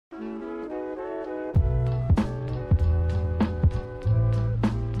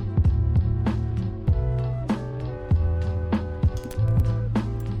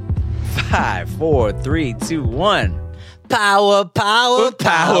5, 4, 3, 2, 1. Powerhouse.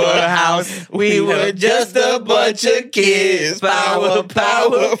 We were just a bunch of kids. Powerhouse.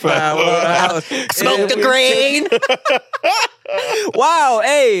 Smoke the green. Wow,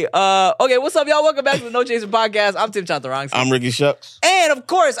 hey, okay, what's up, y'all? Welcome back to the No Chaser Podcast. I'm Tim Chantarangsi. I'm Ricky Shucks. And of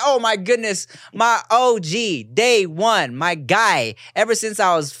course, oh my goodness, my OG, day one, my guy, ever since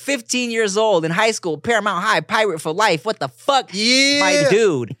I was 15 years old in high school, Paramount High, pirate for life. What the fuck? Yeah. My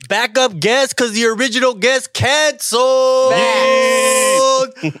dude. Backup guest because the original guest canceled.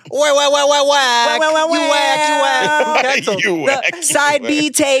 Whack. Whack. You whack. Canceled. You whack. The side B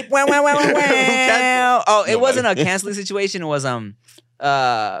tape. Wow, wow, wow, wow, wow. Canceled. Oh, it wasn't a canceling situation. It was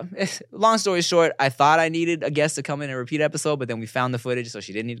long story short, I thought I needed a guest to come in and repeat episode, but then we found the footage, so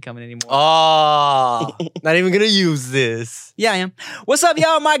she didn't need to come in anymore. Oh, not even gonna use this. Yeah, I am. What's up,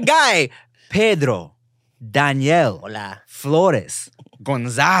 y'all? My guy, Pedro Daniel Hola. Flores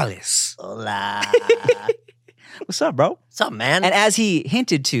Gonzalez. Hola. What's up, bro? What's up, man? And as he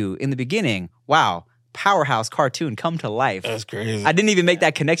hinted to in the beginning, wow, powerhouse cartoon come to life. That's crazy. I didn't even make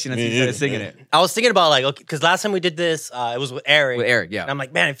that connection until you started singing it. I was thinking about like, okay, because last time we did this, it was with Eric. With Eric, yeah. And I'm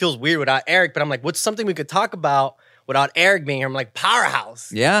like, man, it feels weird without Eric. But I'm like, what's something we could talk about without Eric being here? I'm like,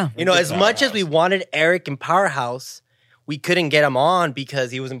 Powerhouse. Yeah. You know, as much as we wanted Eric in Powerhouse, we couldn't get him on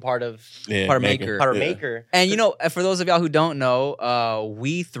because he wasn't part of Maker. And you know, for those of y'all who don't know,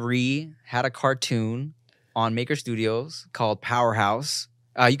 we three had a cartoon on Maker Studios called Powerhouse.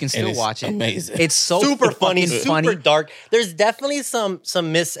 You can still watch it. Amazing. It's so super funny, fucking super dark. There's definitely some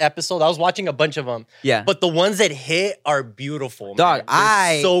missed episodes. I was watching a bunch of them. Yeah. But the ones that hit are beautiful. Dog, man.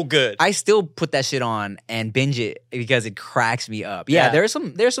 They're so good. I still put that shit on and binge it because it cracks me up. Yeah, there's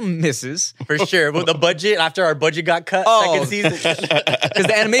some misses. For sure. But the budget, after our budget got cut second season. Because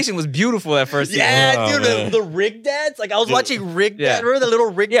the animation was beautiful at first. Yeah, Oh, dude, the rig dads. Like I was watching rig dads. Remember the little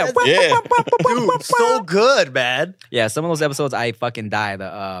rig dads? Yeah. Dude, so good, man. Yeah, some of those episodes I fucking die.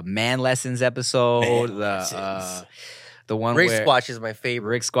 The man lessons episode, the one Rig where Squash is my favorite.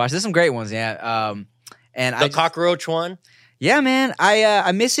 Rick Squash. There's some great ones, yeah. And The cockroach one. Yeah, man,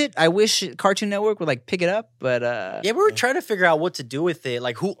 I miss it. I wish Cartoon Network would like pick it up, but Yeah, we were trying to figure out what to do with it.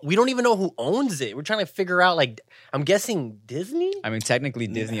 Like we don't even know who owns it. We're trying to figure out, like, I'm guessing Disney? I mean, technically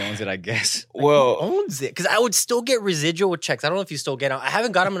Disney owns it, I guess. Who owns it? Because I would still get residual checks. I don't know if you still get them. I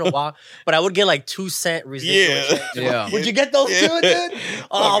haven't got them in a while, but I would get like 2-cent residual checks. Yeah. Would you get those too, dude?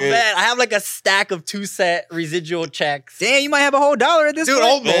 Oh, man. I have like a stack of 2-cent residual checks. Damn, you might have a whole $1 at this Dude,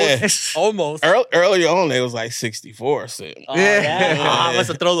 point. almost. Almost. Earlier on, they was like 64 cents. Oh, yeah. I must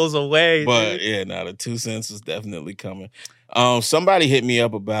have thrown those away. But dude. yeah, now the 2 cents is definitely coming. Somebody hit me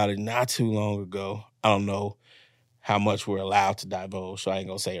up about it not too long ago. I don't know how much we're allowed to divulge, so I ain't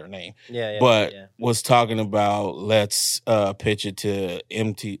gonna say her name. But was talking about let's pitch it to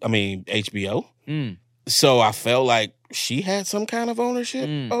HBO. So I felt like she had some kind of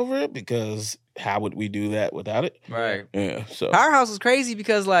ownership over it because how would we do that without it? Right. Yeah. So Powerhouse was crazy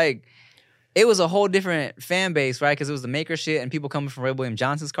because like it was a whole different fan base, right? Because it was the Maker shit and people coming from Ray William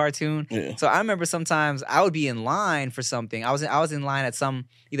Johnson's cartoon. Yeah. So I remember sometimes I would be in line for something. I was in line at some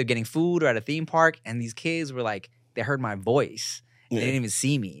either getting food or at a theme park, and these kids were like, they heard my voice. They didn't even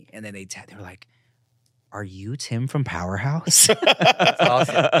see me, and then they were like, "Are you Tim from Powerhouse?" That's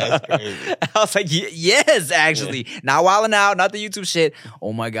awesome. that's crazy. I was like, yes, actually. Not wilding out, not the YouTube shit.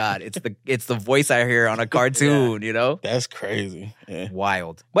 Oh my God, it's the voice I hear on a cartoon, you know? That's crazy. Yeah.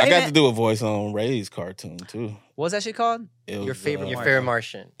 Wild. I got to do a voice on Ray's cartoon too. What was that shit called? Your favorite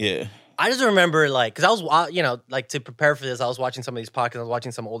Martian. Yeah. I just remember, like, because I was, like, to prepare for this, I was watching some of these podcasts. I was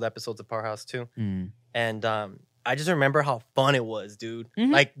watching some old episodes of Powerhouse too. And I just remember how fun it was, dude.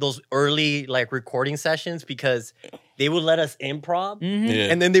 Like, those early, like, recording sessions, because they would let us improv,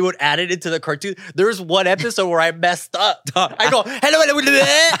 and then they would add it into the cartoon. There was one episode where I messed up. I go, hello, and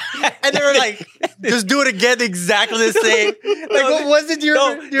they were like, just do it again, exactly the same. Like, what was it?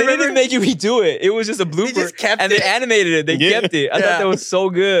 They didn't make you redo it. It was just a blooper. They just kept and it. they animated it. They kept it. I thought that was so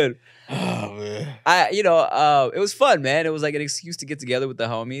good. Oh man. It was fun, man. It was like an excuse to get together with the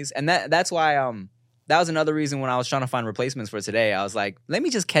homies. And that's why that was another reason when I was trying to find replacements for today. I was like, let me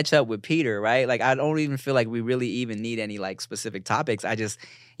just catch up with Peter, right? Like, I don't even feel like we really even need any like specific topics. I just,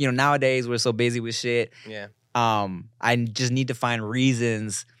 nowadays we're so busy with shit. Yeah. I just need to find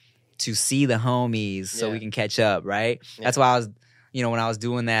reasons to see the homies so we can catch up, right? Yeah. That's why I was you know, when I was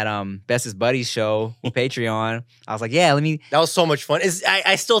doing that Bestest Buddies show Patreon, I was like, yeah, let me. That was so much fun.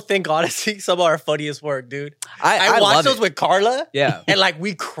 I still think, honestly, some of our funniest work, dude. I watched those with Carla. Yeah. And like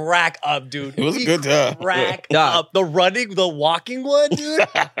we crack up, dude. It was a good time. Crack up. The walking one, dude.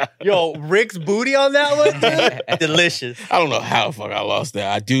 Yo, Rick's booty on that one, dude. Delicious. I don't know how the fuck I lost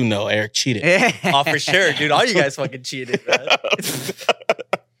that. I do know Eric cheated. Oh, for sure, dude. All you guys fucking cheated, man.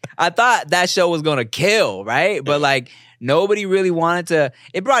 I thought that show was gonna kill, right? But like nobody really wanted to.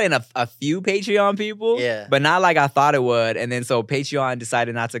 It brought in a few Patreon people, but not like I thought it would. And then so Patreon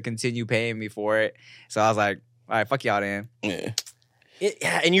decided not to continue paying me for it. So I was like, all right, fuck y'all then. Yeah.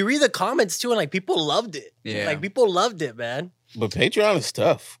 And you read the comments too, and like people loved it. Yeah, like people loved it, man. But Patreon is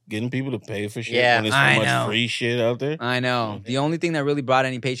tough. Getting people to pay for shit when there's so much free shit out there. I know. The only thing that really brought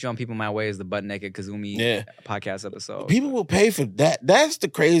any Patreon people my way is the Butt Naked Kazumi podcast episode. People will pay for that. That's the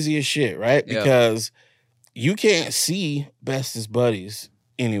craziest shit, right? Yeah. Because you can't see Bestest Buddies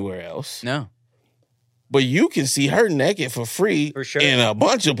anywhere else. No. But you can see her naked for free in a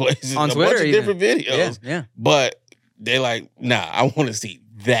bunch of places. On a Twitter, bunch of different videos. Yeah. But they're like, nah, I want to see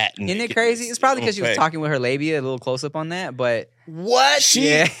that. Isn't it crazy? It's probably because she was talking with her labia, a little close up on that, but what?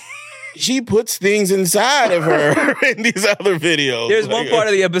 She puts things inside of her in these other videos. There's one part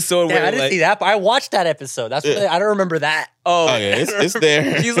of the episode where I didn't see that, but I watched that episode. That's what I don't remember that. Oh yeah, it's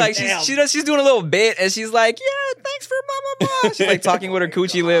there. She's like she's doing a little bit, and she's like, yeah, thanks for blah blah blah. She's like talking with her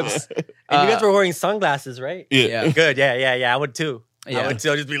coochie lips. And you guys were wearing sunglasses, right? Yeah. Good. Yeah. I would too. I would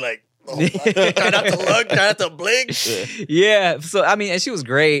too. I'd just be like, try not to look, try not to blink. Yeah. So I mean, and she was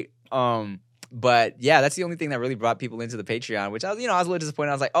great. But yeah, that's the only thing that really brought people into the Patreon, which I was a little disappointed.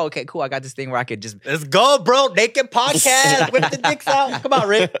 I was like, oh, okay, cool. I got this thing where I could just let's go, bro. Naked podcast. Whip the dicks out. Come on,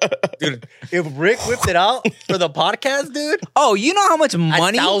 Rick. Dude, if Rick whipped it out for the podcast, dude. Oh, you know how much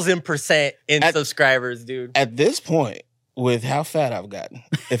money? 1,000% in subscribers, dude. At this point, with how fat I've gotten,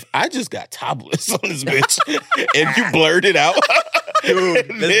 if I just got topless on this bitch and you blurred it out, dude,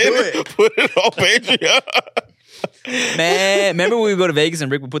 let's do it. Put it on Patreon. Man, remember when we would go to Vegas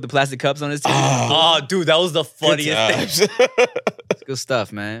and Rick would put the plastic cups on his table? Oh, dude, that was the funniest thing. It's good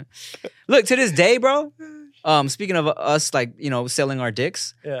stuff, man. Look, to this day, bro, speaking of us, like, selling our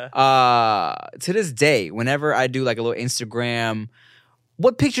dicks, to this day, whenever I do like a little Instagram,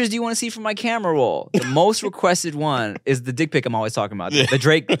 what pictures do you want to see from my camera roll? The most requested one is the dick pic I'm always talking about, the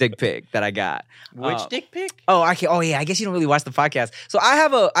Drake dick pic that I got. Which dick pic? I guess you don't really watch the podcast. So I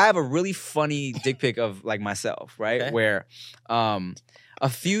have a really funny dick pic of like myself, right? Okay. Where a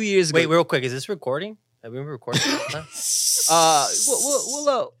few years ago. Wait, real quick, is this recording? Have we been recording?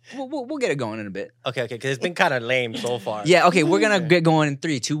 We'll get it going in a bit. Okay, because it's been kind of lame so far. Yeah, okay, we're gonna get going in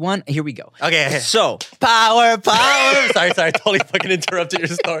 3, 2, 1. Here we go. Okay. So power. Sorry, totally fucking interrupted your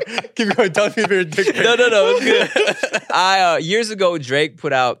story. Keep going. Tell me if you're a dick pic. No, it's good. Years ago, Drake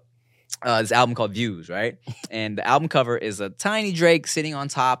put out this album called Views, right? And the album cover is a tiny Drake sitting on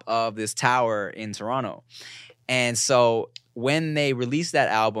top of this tower in Toronto. And so when they released that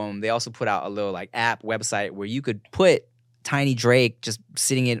album, they also put out a little like app website where you could put tiny Drake just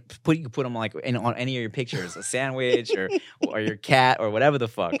sitting you could put him like on any of your pictures, a sandwich or your cat or whatever the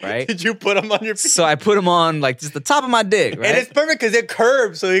fuck, right? Did you put him on your picture? So I put him on like just the top of my dick, right? And it's perfect because it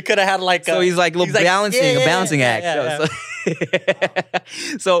curved, so he could have had like a... So he's like a balancing act. Yeah.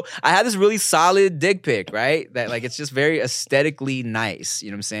 So I had this really solid dick pic, right? That like it's just very aesthetically nice,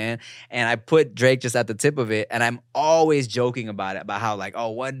 you know what I'm saying? And I put Drake just at the tip of it, and I'm always joking about it, about how like, oh,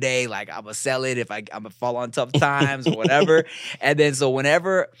 one day like I'm gonna sell it if I'm gonna fall on tough times or whatever. And then so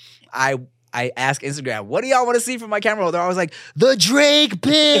whenever I ask Instagram, what do y'all want to see from my camera roll? They're always like, the Drake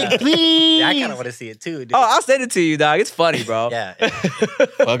pic, please. Yeah, I kind of want to see it too, dude. Oh, I'll send it to you, dog. It's funny, bro. Yeah.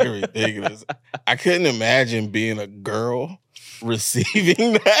 Fucking ridiculous. I couldn't imagine being a girl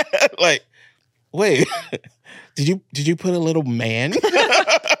receiving that. Like, wait, did you put a little man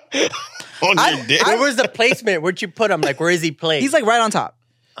on your dick? Where was the placement? Where'd you put him? Like, where is he placed? He's like right on top.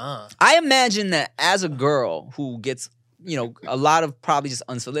 I imagine that as a girl who gets, a lot of probably just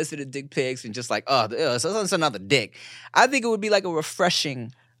unsolicited dick pics and just like, it's another dick. I think it would be like a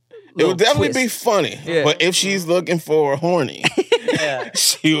refreshing. It would definitely be twist. funny. Yeah. But if she's looking for a horny,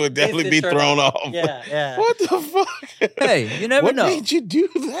 she would definitely be thrown off. Yeah. What the fuck? Hey, you never know. What made you do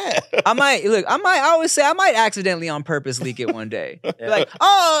that? I always say I might accidentally on purpose leak it one day. Like,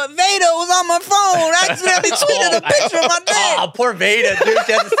 oh, Veda was on my phone, accidentally tweeted a picture of my dick. Oh, poor Veda, dude.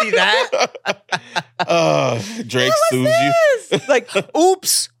 You have to see that. Drake sues you. Like,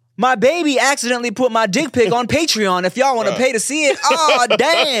 oops. My baby accidentally put my dick pic on Patreon if y'all want to pay to see it. Oh,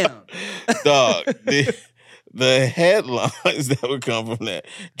 damn. Dog, the headlines that would come from that.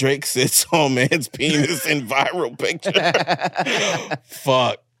 Drake sits on man's penis in viral picture.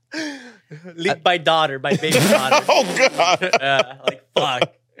 Fuck. Leaked by daughter, by baby daughter. Oh, God. Like,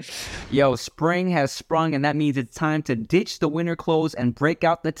 fuck. Yo, spring has sprung, and that means it's time to ditch the winter clothes and break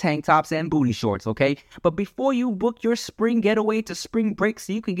out the tank tops and booty shorts, okay? But before you book your spring getaway to spring break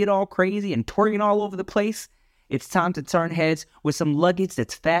so you can get all crazy and twerking all over the place, it's time to turn heads with some luggage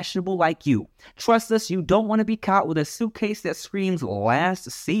that's fashionable like you. Trust us, you don't want to be caught with a suitcase that screams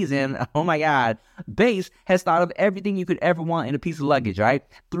last season. Oh my God. Base has thought of everything you could ever want in a piece of luggage, right?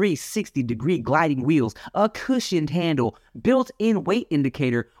 360-degree gliding wheels, a cushioned handle, built-in weight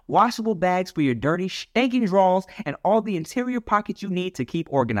indicator, washable bags for your dirty, stinking drawers, and all the interior pockets you need to keep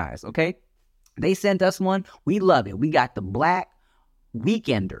organized, okay? They sent us one. We love it. We got the black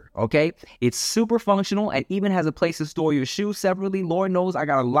Weekender, okay? It's super functional and even has a place to store your shoes separately. Lord knows I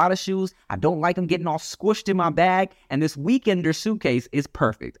got a lot of shoes. I don't like them getting all squished in my bag, and this Weekender suitcase is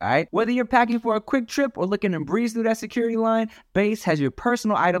perfect, all right? Whether you're packing for a quick trip or looking to breeze through that security line, Base has your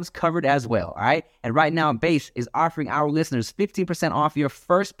personal items covered as well, all right? And right now, Base is offering our listeners 15% off your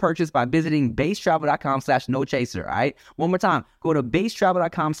first purchase by visiting basetravel.com/nochaser, all right? One more time, go to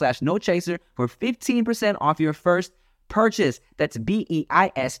basetravel.com/nochaser for 15% off your first purchase. That's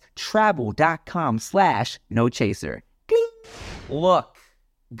BEIS travel.com/nochaser. Look,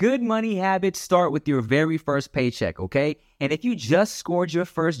 good money habits start with your very first paycheck, okay? And if you just scored your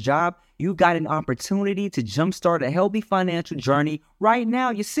first job, you got an opportunity to jumpstart a healthy financial journey. Right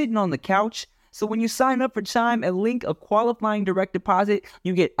now, you're sitting on the couch. So when you sign up for Chime and link a qualifying direct deposit,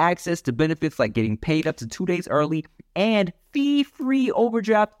 you get access to benefits like getting paid up to 2 days early and fee-free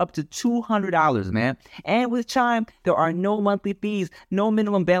overdraft up to $200, man. And with Chime, there are no monthly fees, no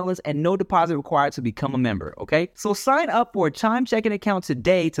minimum balance, and no deposit required to become a member, okay? So sign up for a Chime checking account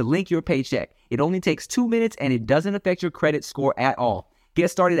today to link your paycheck. It only takes 2 minutes and it doesn't affect your credit score at all. Get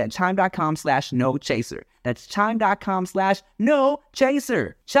started at chime.com/nochaser. That's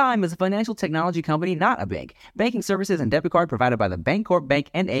chime.com/nochaser. Chime is a financial technology company, not a bank. Banking services and debit card provided by the Bancorp Bank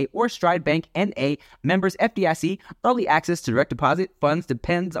N.A. or Stride Bank N.A. Members FDIC. Early access to direct deposit funds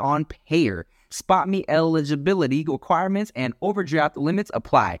depends on payer. SpotMe eligibility requirements and overdraft limits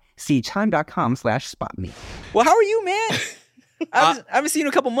apply. See chime.com/spotme. Well, how are you, man? I haven't seen you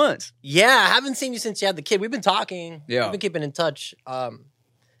in a couple months. Yeah, I haven't seen you since you had the kid. We've been talking. Yeah. We've been keeping in touch. But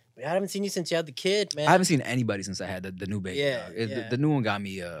I haven't seen you since you had the kid, man. I haven't seen anybody since I had the new baby. Yeah, The new one got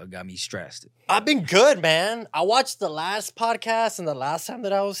me stressed. I've been good, man. I watched the last podcast and the last time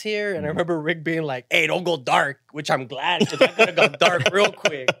that I was here, and I remember Rick being like, "Hey, don't go dark," which I'm glad because I could have gone dark real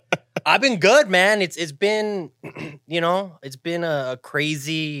quick. I've been good, man. It's been, it's been a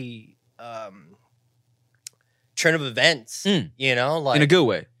crazy turn of events, like in a good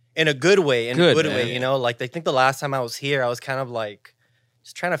way. In a good way, man. Like I think the last time I was here, I was kind of like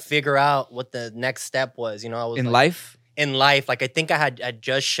just trying to figure out what the next step was. I was in life. In life, like I think I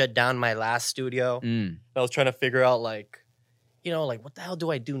just shut down my last studio. I was trying to figure out like what the hell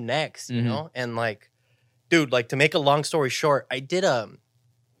do I do next? And like, dude, like to make a long story short, I did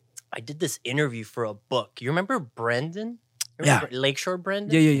this interview for a book. You remember Brendan? Lakeshore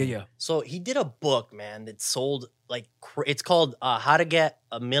Brendan? Yeah. So he did a book, man, that sold like it's called How to Get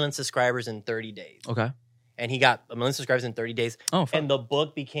 1 Million Subscribers in 30 Days. Okay. And he got 1 million subscribers in 30 days. Oh, fun. And the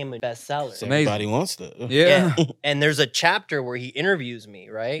book became a bestseller. So everybody wants to. Yeah. And there's a chapter where he interviews me,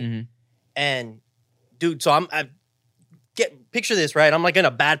 right? Mm-hmm. And dude, so picture this, right? I'm like in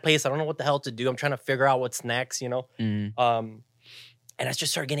a bad place. I don't know what the hell to do. I'm trying to figure out what's next, And I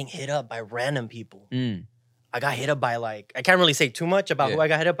just started getting hit up by random people. I got hit up by I can't really say too much about who I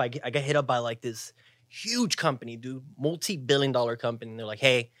got hit up by. I got hit up by this huge company, dude, multi-billion-dollar company. And they're like,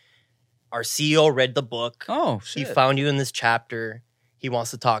 "Hey, our CEO read the book. Oh, shit. He found you in this chapter. He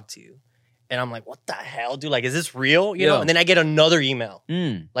wants to talk to you." And I'm like, "What the hell, dude? Like, is this real?" You know? And then I get another email.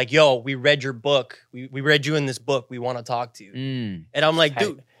 Like, "Yo, we read your book. We read you in this book. We want to talk to you." And I'm like,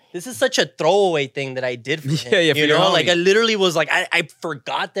 dude, this is such a throwaway thing that I did for him. You know, like I literally was like, I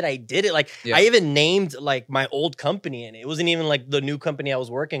forgot that I did it. Like I even named like my old company in it. It wasn't even like the new company I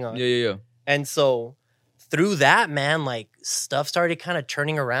was working on. Yeah. And so through that, man, like stuff started kind of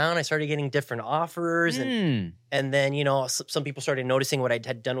turning around. I started getting different offers, and then some people started noticing what I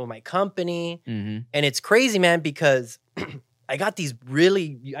had done with my company, and it's crazy, man, because I got you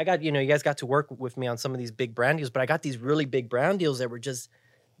guys got to work with me on some of these big brand deals, but I got these really big brand deals that were just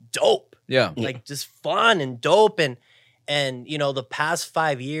dope. Yeah. Like just fun and dope. And the past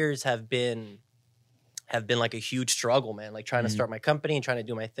 5 years have been like a huge struggle, man. Like trying to start my company and trying to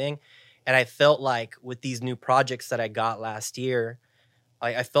do my thing. And I felt like with these new projects that I got last year,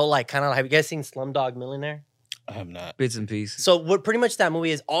 I felt like kind of, have you guys seen Slumdog Millionaire? I have not. Bits and pieces. So what pretty much that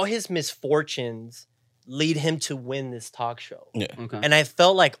movie is, all his misfortunes lead him to win this talk show. Yeah. Okay. And I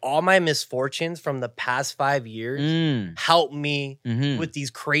felt like all my misfortunes from the past 5 years helped me with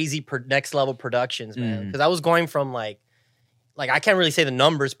these crazy next level productions, man. Because I was going from like I can't really say the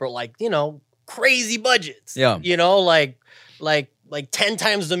numbers, but like, you know, crazy budgets. Yeah. You know, like 10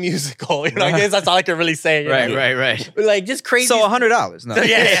 times the musical. You know, I guess that's all I can really say. Right. But like just crazy. So $100. No.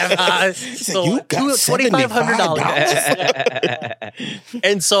 Yeah. So you got $2,500.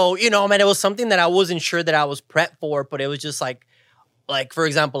 And so, you know, man, it was something that I wasn't sure that I was prepped for, but it was just like, for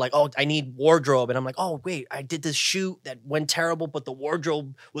example, like, oh, I need wardrobe. And I'm like, oh, wait, I did this shoot that went terrible, but the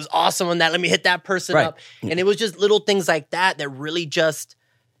wardrobe was awesome on that. Let me hit that person up. And it was just little things like that really just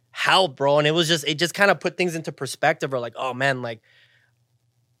helped, bro. And it just kind of put things into perspective. Or like, oh, man, like,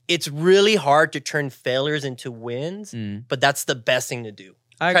 it's really hard to turn failures into wins, but that's the best thing to do.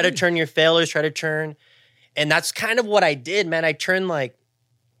 Try to turn your failures, and that's kind of what I did, man. I turned like,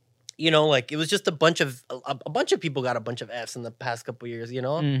 you know, like it was just a bunch of people got a bunch of Fs in the past couple of years, you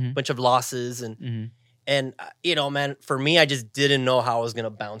know, a bunch of losses and you know, man, for me, I just didn't know how I was gonna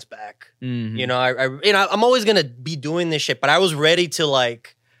bounce back. You know, I'm always gonna be doing this shit, but I was ready to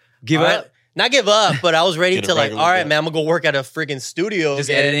like give up. Not give up, but I was ready to like, all right, man, I'm gonna go work at a freaking studio. Just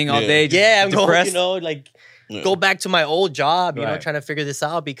editing all day. I'm going, you know, like go back to my old job, you know, trying to figure this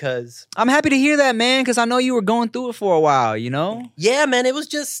out because I'm happy to hear that, man, because I know you were going through it for a while, you know? Yeah, man, it was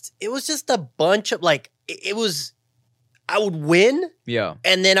just a bunch of like, I would win,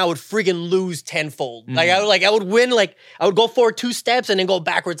 and then I would freaking lose tenfold. Like I would win, like I would go forward 2 steps and then go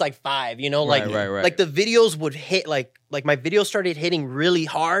backwards like 5. You know, like like the videos would hit like my videos started hitting really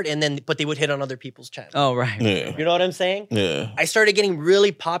hard, but they would hit on other people's channels. Oh right, you know what I'm saying? Yeah. I started getting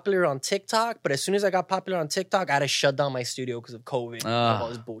really popular on TikTok, but as soon as I got popular on TikTok, I had to shut down my studio because of COVID and all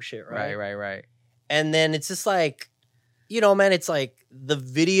this bullshit. Right. And then it's just like, you know, man, it's like the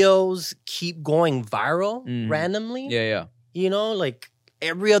videos keep going viral randomly. Yeah. You know, like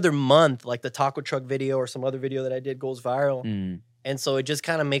every other month, like the taco truck video or some other video that I did goes viral. And so it just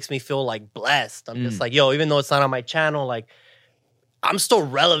kind of makes me feel like blessed. I'm just like, yo, even though it's not on my channel, like I'm still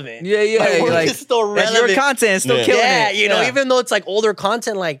relevant. Yeah. Like, it's still relevant. That's your content, still killing it. Yeah, you know, even though it's like older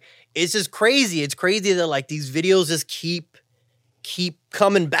content, like it's just crazy. It's crazy that like these videos just keep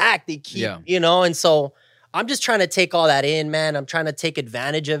coming back. They keep, you know, and so I'm just trying to take all that in, man. I'm trying to take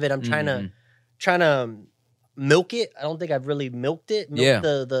advantage of it. I'm trying to milk it. I don't think I've really milked it.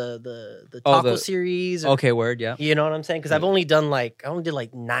 The taco series. Okay, word, yeah. You know what I'm saying? Because I only did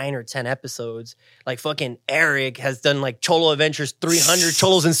like 9 or 10 episodes. Like fucking Eric has done like Cholo Adventures 300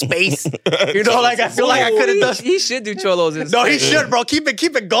 Cholos in space. You know, like I feel like I could have done. He should do Cholos in space. No, he should, bro. Keep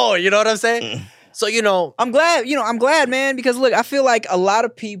it going. You know what I'm saying? So, you know. I'm glad, man, because look, I feel like a lot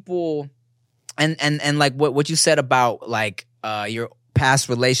of people and like what you said about like your past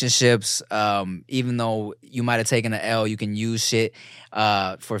relationships, even though you might have taken an L, you can use shit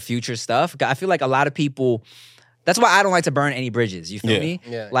for future stuff. I feel like a lot of people, that's why I don't like to burn any bridges. You feel me?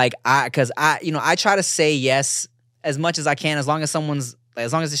 Yeah. Like because I try to say yes as much as I can, as long as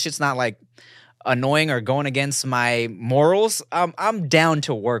the shit's not like annoying or going against my morals. I'm down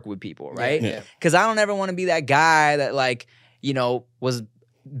to work with people, right? Because I don't ever want to be that guy that like, you know, was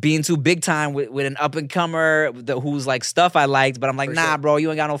being too big time with an up and comer who's like stuff I liked, but I'm like, nah, bro, you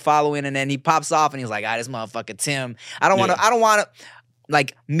ain't got no following, and then he pops off and he's like, this motherfucker Tim. I don't want to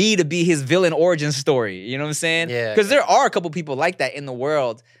like me to be his villain origin story. You know what I'm saying? Yeah. Because there are a couple people like that in the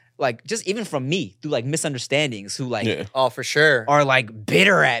world, like just even from me through like misunderstandings, who like oh for sure are like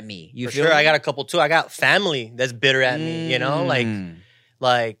bitter at me. You for feel sure? me? I got a couple too. I got family that's bitter at me. You know, like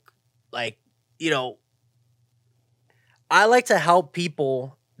you know. I like to help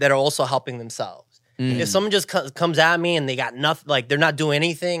people that are also helping themselves. If someone just comes at me and they got nothing, like they're not doing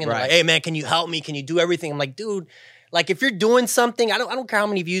anything, and they're like, "Hey man, can you help me? Can you do everything?" I'm like, "Dude, like if you're doing something, I don't care how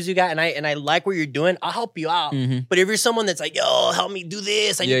many views you got, and I like what you're doing, I'll help you out. But if you're someone that's like, yo, help me do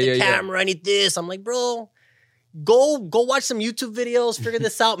this, I need the camera, I need this, I'm like, bro, go watch some YouTube videos, figure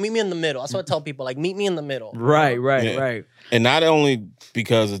this out, meet me in the middle. That's what I tell people, like, meet me in the middle. Right. And not only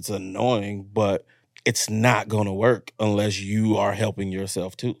because it's annoying, but it's not going to work unless you are helping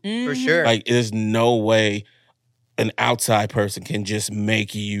yourself too. For sure. Like, there's no way an outside person can just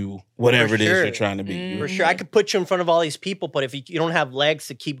make you whatever it is you're trying to be. For sure. I could put you in front of all these people, but if you don't have legs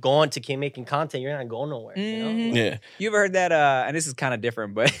to keep going, to keep making content, you're not going nowhere. You know? Yeah. You ever heard that, and this is kind of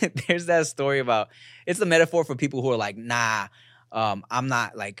different, but there's that story about, it's a metaphor for people who are like, nah, I'm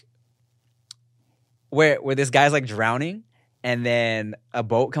not like, where this guy's like drowning, and then a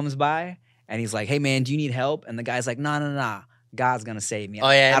boat comes by, and he's like, hey man, do you need help? And the guy's like, nah, God's gonna save me. Oh,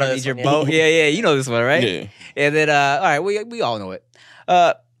 yeah, I don't need your boat. Yeah, you know this one, right? Yeah. And then, all right, we all know it.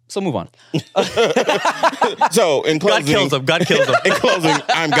 So move on. So in closing, God kills him. In closing,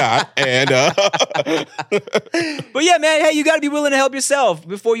 I'm God, and but yeah, man, hey, you got to be willing to help yourself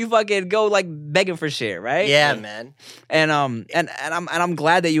before you fucking go like begging for shit, right? Yeah, man. And I'm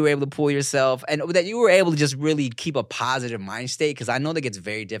glad that you were able to pull yourself and that you were able to just really keep a positive mind state, because I know that gets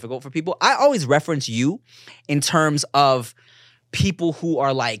very difficult for people. I always reference you in terms of people who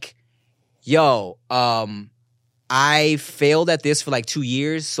are like, yo, I failed at this for like 2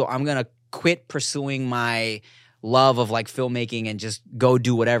 years, so I'm gonna quit pursuing my love of like filmmaking and just go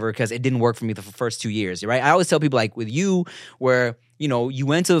do whatever, because it didn't work for me the first 2 years, right? I always tell people, like with you, where you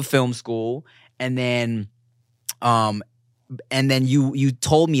went to film school and then you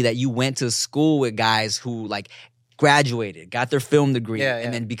told me that you went to school with guys who like graduated, got their film degree,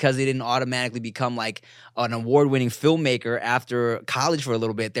 and then because they didn't automatically become like an award-winning filmmaker after college for a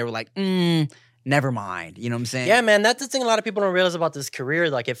little bit, they were like, never mind. You know what I'm saying? Yeah, man. That's the thing a lot of people don't realize about this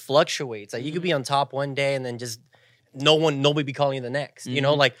career. Like, it fluctuates. Like, you could be on top one day and then just nobody be calling you the next. You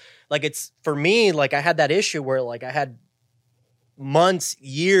know, like it's, for me, like I had that issue where like I had months,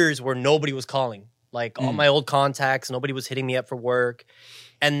 years where nobody was calling. Like all my old contacts, nobody was hitting me up for work.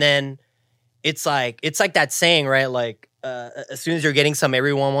 And then it's like that saying, right? Like, as soon as you're getting some,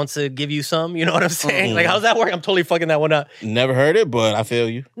 everyone wants to give you some. You know what I'm saying? Like, how's that work? I'm totally fucking that one up. Never heard it, but I feel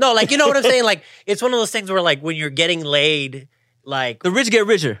you. No, like, you know what I'm saying? Like, it's one of those things where, like, when you're getting laid, like... The rich get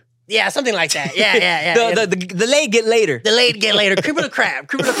richer. Yeah, something like that. Yeah. The laid get later. The laid get later. Cream of the crab.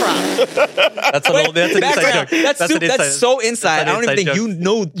 Cream of the crop. That's an inside joke. That's so inside. I don't even think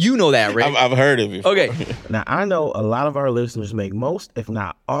you know that, Rick. I've heard of it. Okay. Now, I know a lot of our listeners make most, if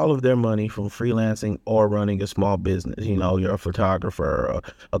not all of their money from freelancing or running a small business. You know, you're a photographer,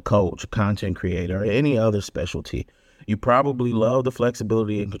 a coach, a content creator, or any other specialty. You probably love the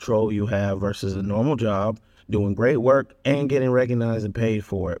flexibility and control you have versus a normal job, doing great work and getting recognized and paid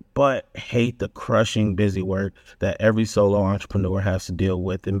for it, but hate the crushing busy work that every solo entrepreneur has to deal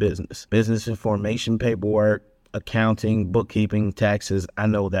with in business. Business information, paperwork, accounting, bookkeeping, taxes. I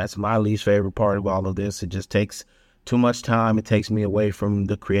know that's my least favorite part of all of this. It just takes too much time. It takes me away from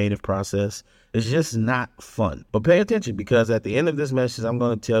the creative process. It's just not fun. But pay attention, because at the end of this message, I'm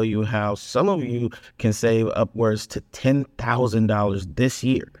going to tell you how some of you can save upwards to $10,000 this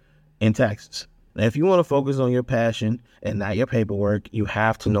year in taxes. Now, if you want to focus on your passion and not your paperwork, you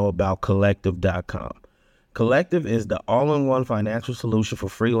have to know about Collective.com. Collective is the all-in-one financial solution for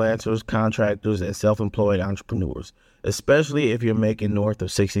freelancers, contractors, and self-employed entrepreneurs, especially if you're making north of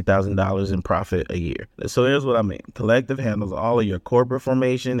 $60,000 in profit a year. So here's what I mean. Collective handles all of your corporate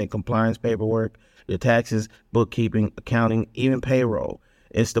formation and compliance paperwork, your taxes, bookkeeping, accounting, even payroll.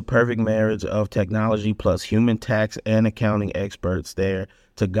 It's the perfect marriage of technology plus human tax and accounting experts there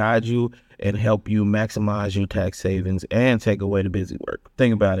to guide you and help you maximize your tax savings and take away the busy work.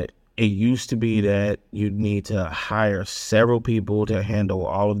 Think about it. It used to be that you'd need to hire several people to handle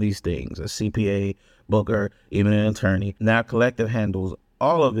all of these things, a CPA, booker, even an attorney. Now Collective handles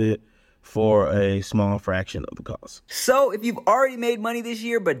all of it for a small fraction of the cost. So if you've already made money this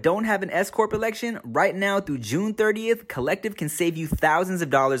year but don't have an S-Corp election, right now through June 30th, Collective can save you thousands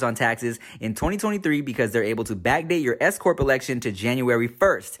of dollars on taxes in 2023 because they're able to backdate your S-Corp election to January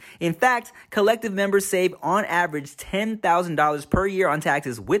 1st. In fact, Collective members save on average $10,000 per year on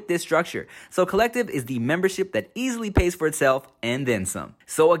taxes with this structure. So Collective is the membership that easily pays for itself and then some.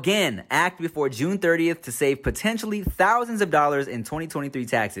 So again, act before June 30th to save potentially thousands of dollars in 2023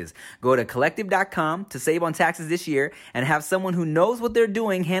 taxes. Go to Collective.com to save on taxes this year and have someone who knows what they're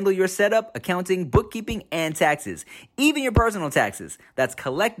doing handle your setup, accounting, bookkeeping, and taxes. Even your personal taxes. That's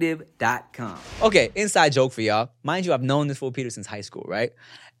Collective.com. Okay, inside joke for y'all. Mind you, I've known this fool Peter since high school, right?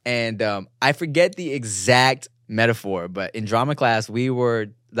 And I forget the exact metaphor, but in drama class,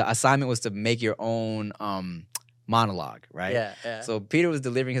 the assignment was to make your own monologue, right? Yeah. So Peter was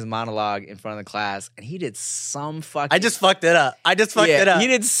delivering his monologue in front of the class, and he did some fucking... I just fucked it up. He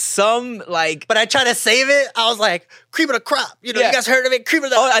did some, like... But I tried to save it. I was like, cream of the crop. You know, you guys heard of it? Cream of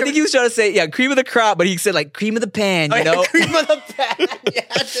the... Oh, I think he was trying to say, cream of the crop, but he said, like, cream of the pan, you know? Cream of the pan. Yeah,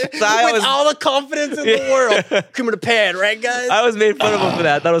 dude. So with all the confidence in the world. Cream of the pan, right, guys? I was made fun of him for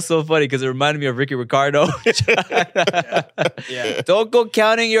that. I thought it was so funny because it reminded me of Ricky Ricardo. Yeah. Don't go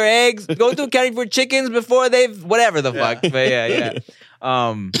counting your eggs. Go do counting for chickens before they've... Whatever the fuck. But yeah.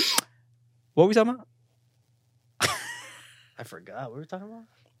 What were we talking about? I forgot what we were talking about.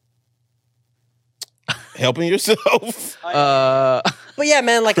 Helping yourself. But yeah,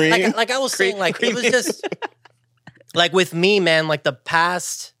 man, like I was saying, like it was just like with me, man, like the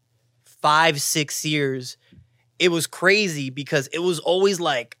past 5-6 years, it was crazy because it was always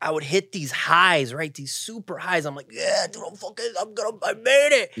like I would hit these highs, right? These super highs. I'm like, yeah, dude, I made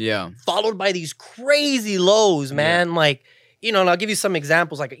it. Yeah. Followed by these crazy lows, man. Yeah. Like, you know, and I'll give you some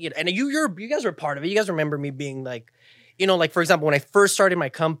examples. Like, and you guys were part of it. You guys remember me being like, you know, like for example, when I first started my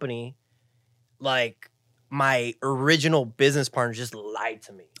company, like my original business partner just lied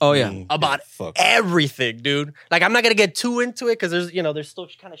to me. Oh yeah, about everything, dude. Like I'm not gonna get too into it because there's still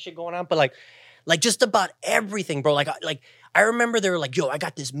kind of shit going on, but like just about everything, bro. Like I remember they were like, yo, I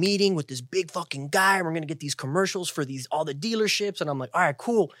got this meeting with this big fucking guy, and we're gonna get these commercials for all the dealerships, and I'm like, all right,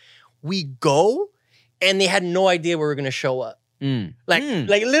 cool. We go, and they had no idea we were gonna show up. Like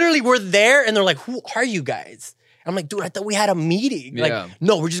literally, we're there, and they're like, who are you guys? I'm like, dude, I thought we had a meeting. Yeah. Like,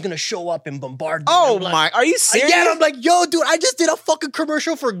 no, we're just gonna show up and bombard them. Oh like, my, are you serious? Yeah, and I'm like, yo, dude, I just did a fucking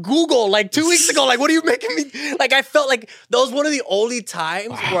commercial for Google like 2 weeks ago. Like, what are you making me? Like, I felt like that was one of the only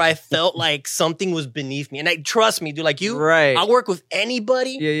times where I felt like something was beneath me. And trust me, dude, like you, right. I'll work with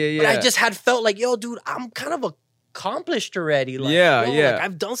anybody. Yeah. But I just had felt like, yo, dude, I'm kind of accomplished already. Like, yeah. Like,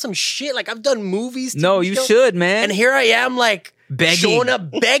 I've done some shit. Like, I've done movies. No, you should, man. And here I am, like, begging. Showing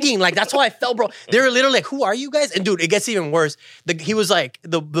up begging. Like, that's how I felt, bro. They were literally like, who are you guys? And dude, it gets even worse. He was like,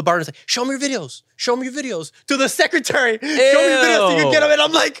 the bartender was like, show me your videos. Show me your videos. To the secretary. Show me your videos so you can get them. And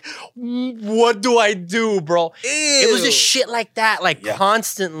I'm like, what do I do, bro? Ew. It was just shit like that, like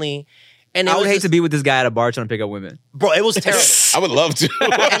constantly. And I would hate to be with this guy at a bar trying to pick up women. Bro, it was terrible. I would love to.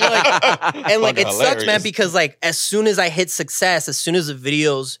 and it sucks, man, because like as soon as I hit success, as soon as the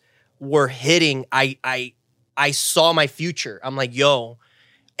videos were hitting, I saw my future. I'm like, yo,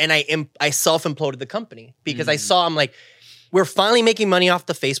 and I self-imploded the company because I'm like, we're finally making money off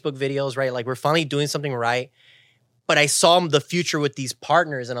the Facebook videos, right? Like we're finally doing something right. But I saw the future with these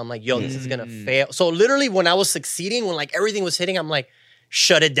partners and I'm like, yo, this is gonna fail. So literally when I was succeeding, when like everything was hitting, I'm like,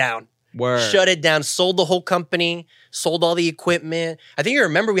 shut it down. Word. Shut it down. Sold the whole company. Sold all the equipment. I think you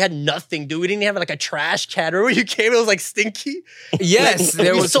remember we had nothing, dude. We didn't have like a trash can. Remember when you came? It was like stinky. Yes,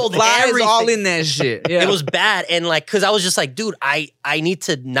 there was flies all in that shit. Yeah. It was bad, and like, cause I was just like, dude, I need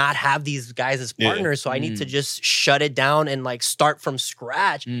to not have these guys as partners, so I need to just shut it down and like start from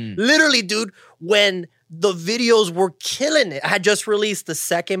scratch. Literally, dude, when the videos were killing it, I had just released the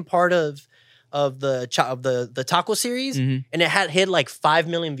second part of the taco series, and it had hit like 5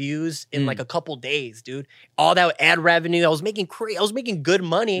 million views in like a couple days, dude. All that ad revenue, I was making good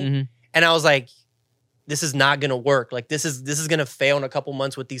money, and I was like, this is not gonna work. Like this is gonna fail in a couple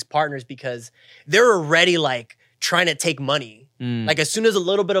months with these partners because they're already like trying to take money. Like as soon as a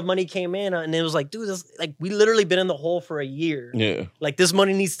little bit of money came in, and it was like, dude, this, like we literally been in the hole for a year. Yeah, like this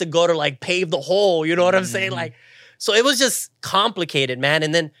money needs to go to like pave the hole. You know what I'm saying? Like, so it was just complicated, man.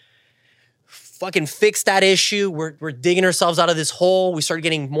 And then fucking fix that issue. We're digging ourselves out of this hole. We started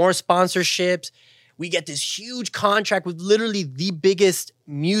getting more sponsorships. We get this huge contract with literally the biggest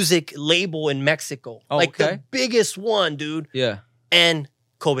music label in Mexico. Oh, like the biggest one, dude. Yeah. And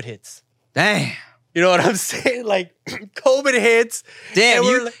COVID hits. Damn. You know what I'm saying? Like COVID hits.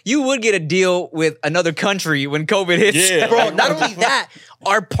 Damn, you would get a deal with another country when COVID hits. Yeah. Bro, not only that,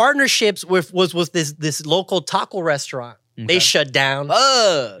 our partnerships was this local taco restaurant. Okay. They shut down.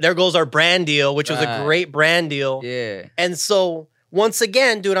 There goes our brand deal, which was a great brand deal. Yeah. And so, once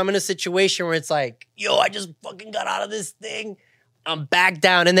again, dude, I'm in a situation where it's like, yo, I just fucking got out of this thing. I'm back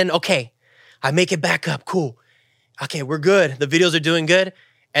down. And then, okay, I make it back up. Cool. Okay, we're good. The videos are doing good.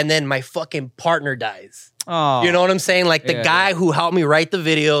 And then my fucking partner dies. Oh. You know what I'm saying? Like the guy who helped me write the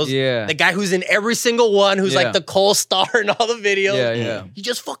videos. Yeah. The guy who's in every single one, who's like the co-star in all the videos. Yeah. He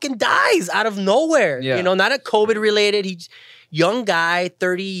just fucking dies out of nowhere. Yeah. You know, not a COVID related. He's young guy,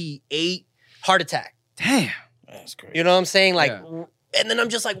 38, heart attack. Damn. That's great. You know what I'm saying? Like, and then I'm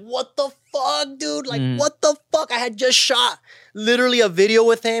just like, what the fuck, dude? Like, what the fuck? I had just shot literally a video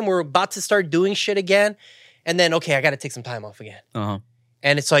with him. We're about to start doing shit again. And then, okay, I got to take some time off again.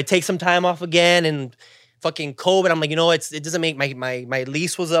 And so I take some time off again and fucking COVID. I'm like, you know, it doesn't make my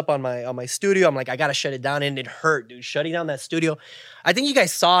lease was up on my studio. I'm like, I got to shut it down. And it hurt, dude. Shutting down that studio. I think you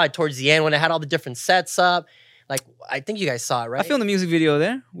guys saw it towards the end when I had all the different sets up. Like, I think you guys saw it, right? I filmed the music video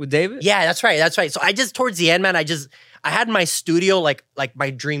there with David. Yeah, that's right. So I just, towards the end, man, I had my studio like my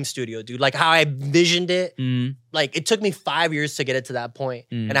dream studio, dude. Like how I envisioned it. Like it took me 5 years to get it to that point,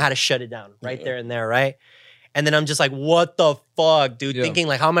 and I had to shut it down right there and there, right? And then I'm just like, what the fuck, dude? Thinking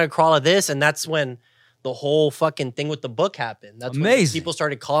like, how am I gonna crawl out of this? And that's when the whole fucking thing with the book happened. That's when people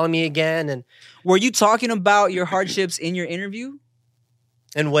started calling me again. And were you talking about your hardships in your interview?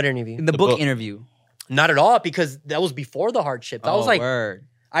 In what interview? In the book interview. Not at all, because that was before the hardship. That was like, word.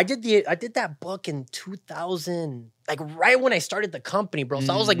 I did that book in 2000. like right when I started the company, bro.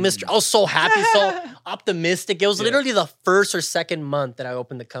 So I was like, I was so happy, so optimistic. It was literally the first or second month that I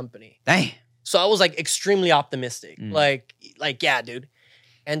opened the company. Dang. So I was like extremely optimistic. Like, yeah, dude.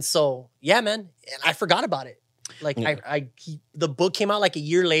 And so, yeah, man. And I forgot about it. Like the book came out like a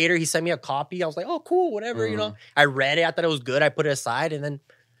year later. He sent me a copy. I was like, oh, cool, whatever, you know. I read it. I thought it was good. I put it aside and then.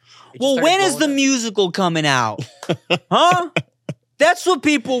 Well, when is the musical coming out? Huh? That's what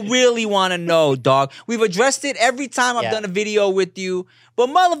people really want to know, dog. We've addressed it every time I've done a video with you, but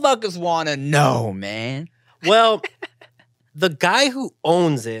motherfuckers want to know, man. Well, the guy who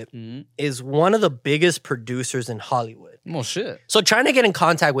owns it is one of the biggest producers in Hollywood. Well, shit. So trying to get in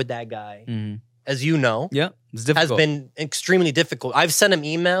contact with that guy, as you know, it's difficult. Has been extremely difficult. I've sent him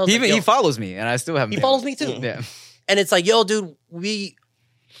emails. He follows me, and I still haven't. He follows me too. Yeah. And it's like, yo, dude,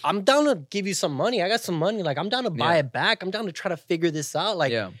 I'm down to give you some money. I got some money. Like, I'm down to buy it back. I'm down to try to figure this out.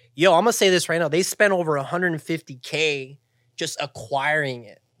 Like, yo, I'm going to say this right now. They spent over $150K just acquiring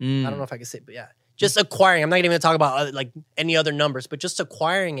it. I don't know if I can say, but yeah. Just acquiring. I'm not even going to talk about like any other numbers, but just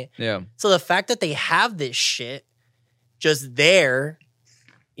acquiring it. Yeah. So the fact that they have this shit just there,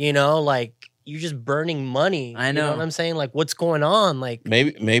 you know, like, you're just burning money. I know. You know what I'm saying? Like, what's going on? Like,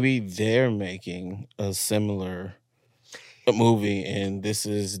 maybe they're making a similar movie and this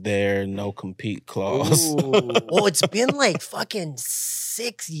is their no compete clause. Well, it's been like fucking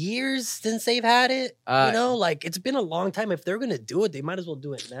 6 years since they've had it. You know, like it's been a long time. If they're gonna do it, they might as well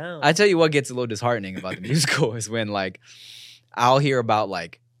do it now. I tell you what gets a little disheartening about the musical is when like I'll hear about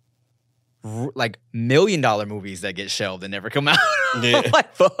like $1 million movies that get shelved and never come out. Yeah.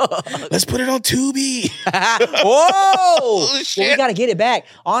 Like, fuck. Let's put it on Tubi. Whoa! Shit. Well, we gotta get it back.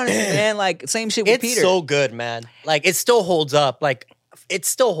 Honestly, man, like same shit with It's Peter. so good, man. Like it still holds up. Like it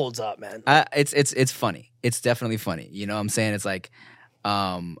still holds up, man. It's funny. It's definitely funny. You know what I'm saying? It's like,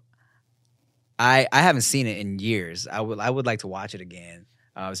 I haven't seen it in years. I would like to watch it again.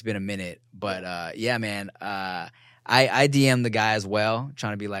 It's been a minute, but yeah, man. I DM the guy as well,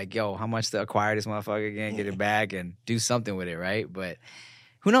 trying to be like, yo, how much to acquire this motherfucker again, get it back, and do something with it, right? But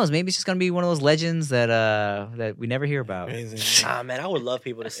who knows? Maybe it's just gonna be one of those legends that we never hear about. Crazy. Man, I would love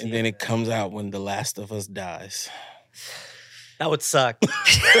people to see. And then it comes out when The Last of Us dies. That would suck. That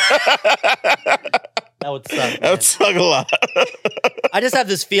would suck. Man. That would suck a lot. I just have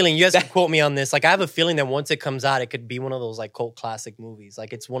this feeling. You guys can quote me on this. Like I have a feeling that once it comes out, it could be one of those like cult classic movies.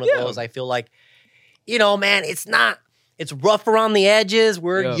 Like it's one of those. I feel like. You know, man, it's rough around the edges.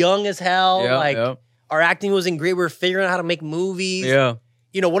 We're young as hell. Our acting wasn't great. We were figuring out how to make movies. Yeah.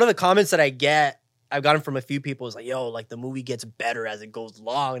 You know, one of the comments that I've gotten from a few people is like, yo, like the movie gets better as it goes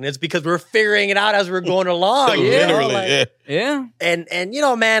along. And it's because we're figuring it out as we're going along. Literally, yeah. And you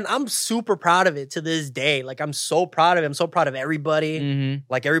know, man, I'm super proud of it to this day. Like I'm so proud of it. I'm so proud of everybody. Mm-hmm.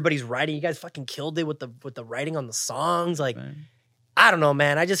 Like everybody's writing. You guys fucking killed it with the writing on the songs. Like I don't know,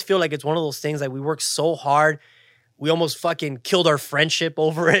 man. I just feel like it's one of those things like we worked so hard. We almost fucking killed our friendship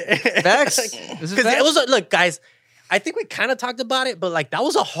over it. Facts. Because it was, look, guys, I think we kind of talked about it, but like that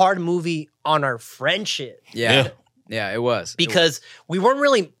was a hard movie on our friendship. Yeah, it was. Because we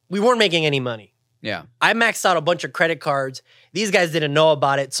weren't making any money. Yeah. I maxed out a bunch of credit cards. These guys didn't know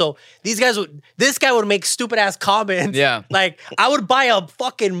about it. So this guy would make stupid ass comments. Yeah. Like I would buy a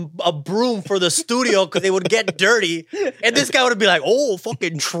broom for the studio because they would get dirty. And this guy would be like, oh,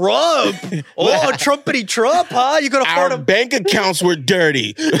 fucking Trump. Oh, Trumpity Trump, huh? You could afford Our bank accounts were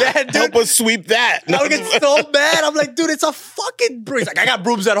dirty. Yeah, dude. Help us sweep that. I would get so mad. I'm like, dude, it's a fucking broom. He's like, I got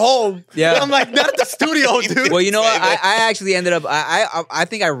brooms at home. Yeah. And I'm like, not at the studio, dude. Well, you know what? I actually ended up, I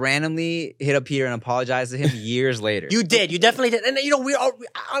think I randomly hit up Peter and apologized to him years later. You did. You definitely did. And, you know,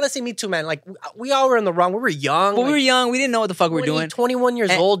 honestly, me too, man. Like, we all were in the wrong. We were young. But we were young. We didn't know what the fuck we were doing. 21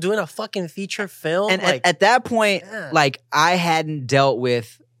 years old doing a fucking feature film. And like, at that point, like, I hadn't dealt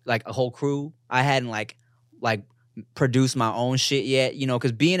with, like, a whole crew. I hadn't, like produced my own shit yet. You know,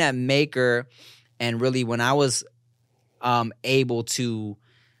 because being at Maker and really when I was able to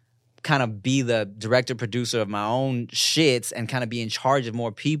kind of be the director producer of my own shits and kind of be in charge of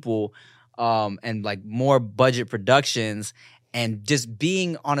more people and like more budget productions and just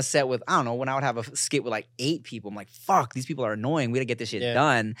being on a set with, I don't know, when I would have a skit with like 8 people, I'm like, fuck, these people are annoying. We gotta get this shit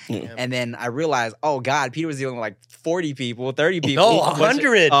done. Yeah. And then I realized, oh God, Peter was dealing with like 40 people, 30 people. No,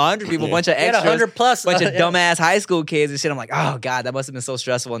 100. 100 people, a bunch of extras. 100 plus. Bunch of dumbass high school kids and shit. I'm like, oh God, that must have been so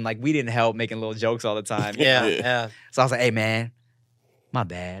stressful. And like, we didn't help making little jokes all the time. Yeah. So I was like, hey man, my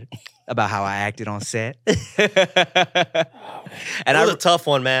bad about how I acted on set. And it was a tough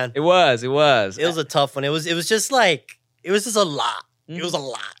one, man. It was. It was a tough one. It was just like, it was just a lot. It was a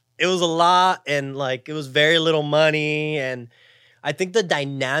lot. It was a lot, and like it was very little money. And I think the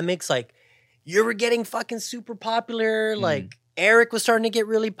dynamics, like, you were getting fucking super popular. Like Eric was starting to get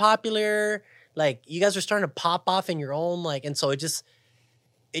really popular. Like you guys were starting to pop off in your own, like, and so it just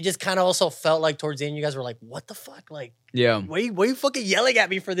kind of also felt like towards the end, you guys were like, what the fuck? Like, why you fucking yelling at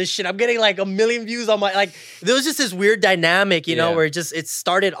me for this shit? I'm getting like 1 million views on my, like, there was just this weird dynamic, you know, where it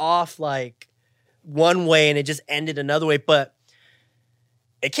started off like one way and it just ended another way, but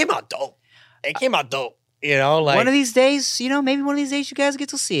it came out dope. You know, like one of these days, you know, maybe one of these days you guys get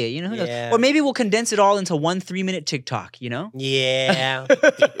to see it, you know, who knows? Or maybe we'll condense it all into 1 3-minute TikTok, you know? Yeah. Watch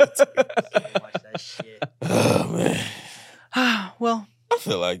that shit. Oh man. Well, I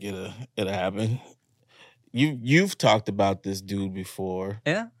feel like it'll happen. You've talked about this dude before.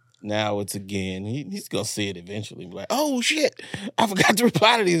 Yeah. Now it's again. He's gonna see it eventually. Be like, oh shit, I forgot to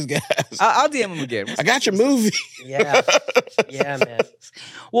reply to these guys. I'll DM him again. I got your movie. Yeah, man.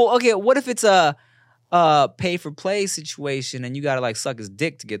 Well, okay. What if it's a pay for play situation and you gotta like suck his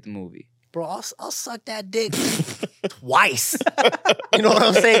dick to get the movie? Bro, I'll suck that dick twice. You know what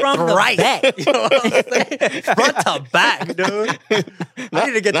I'm saying? From the back. You know what I'm saying? Front to back, dude. I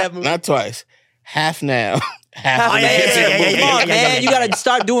need to get that movie. Not twice. Half now. Half Yeah, man. You gotta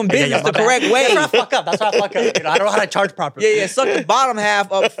start doing business the correct way. That's why I fuck up. You know, I don't know how to charge properly. Yeah. Suck the bottom half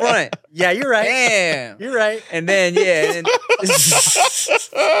up front. Yeah, you're right. Damn. You're right. And then and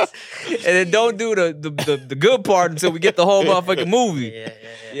then don't do the good part until we get the whole motherfucking movie.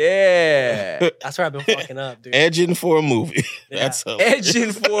 Yeah. That's where I've been fucking up, dude. Edging for a movie. That's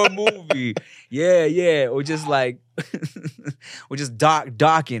edging for a movie. Yeah. Or just like or just dock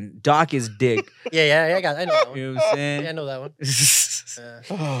his dick. Yeah. I know that one. You know what I'm saying? Yeah, I know that one.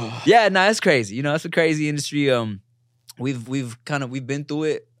 Yeah, no, it's crazy. You know, it's a crazy industry. We've been through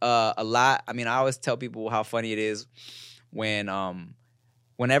it a lot. I mean, I always tell people how funny it is when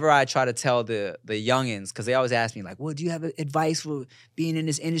whenever I try to tell the youngins, because they always ask me like, well, do you have advice for being in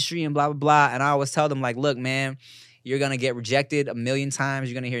this industry and blah blah blah? And I always tell them like, look, man, you're gonna get rejected 1,000,000 times.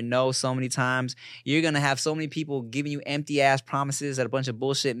 You're gonna hear no so many times. You're gonna have so many people giving you empty ass promises at a bunch of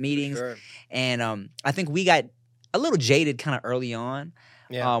bullshit meetings. Sure. And I think we got a little jaded kind of early on.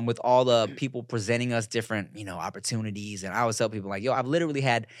 Yeah. With all the people presenting us different, you know, opportunities. And I always tell people like, yo, I've literally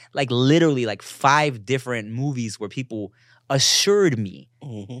had like 5 different movies where people assured me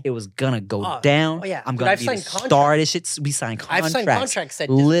it was gonna go down. Oh, yeah. I'm gonna be the star of this shit. We signed contracts. I've signed contracts that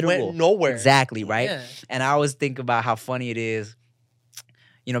just went nowhere. Exactly, right? Yeah. And I always think about how funny it is.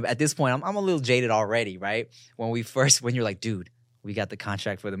 You know, at this point, I'm a little jaded already, right? When you're like, dude, we got the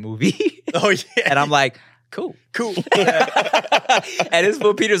contract for the movie. Oh, yeah. And I'm like, cool. And this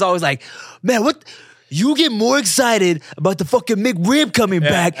fool Peter's always like, man, what? You get more excited about the fucking McRib coming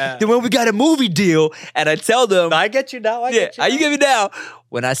back than when we got a movie deal. And I tell them, I get you now. You get me now.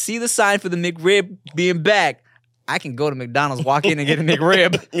 When I see the sign for the McRib being back, I can go to McDonald's, walk in and get a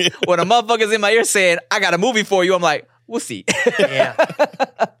McRib. When a motherfucker's in my ear saying, I got a movie for you, I'm like, we'll see. Yeah.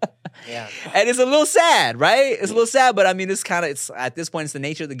 And it's a little sad, right? It's a little sad, but I mean, it's at this point, it's the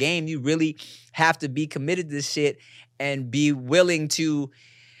nature of the game. You really have to be committed to this shit and be willing to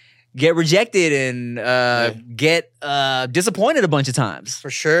get rejected and get disappointed a bunch of times. For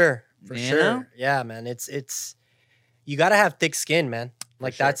sure. You know? Yeah, man. It's you gotta have thick skin, man.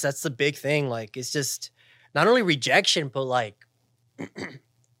 Like that's the big thing. Like it's just not only rejection, but like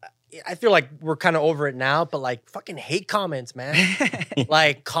I feel like we're kind of over it now, but like fucking hate comments, man.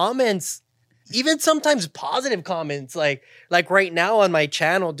 Like comments, even sometimes positive comments. Like right now on my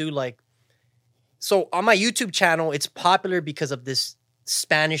channel, dude, like, so on my YouTube channel, it's popular because of this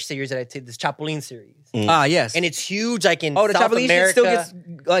Spanish series that I take, this Chapulín series. Yes. And it's huge, like in the South Chapulín America. Still gets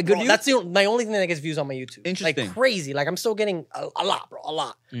like good views? That's my only thing that gets views on my YouTube. Interesting. Like crazy. Like I'm still getting a lot, bro, a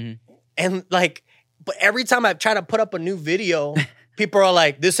lot. Mm-hmm. And like, but every time I try to put up a new video, people are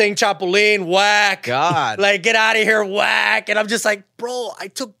like, this ain't Chapulín, whack. God. Like, get out of here, whack. And I'm just like, bro,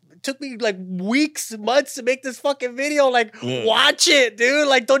 it took me like weeks, months to make this fucking video. Like, watch it, dude.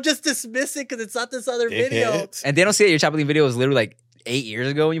 Like, don't just dismiss it because it's not this other video. And they don't see that your Chapulín video was literally like 8 years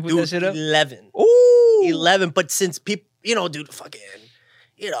ago when you put that shit up? 11. Ooh. 11. But since people, you know, dude, fucking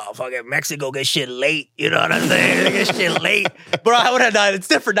Mexico get shit late. You know what I'm saying? They get shit late. Bro, I would have done. It's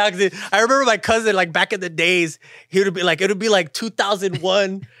different now. Cause I remember my cousin, like back in the days, it would be like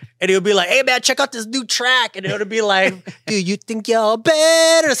 2001. And he would be like, hey man, check out this new track. And it would be like, dude, you think you're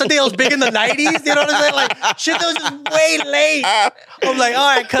better? Something that was big in the 90s. You know what I'm saying? Like shit that was just way late. I'm like,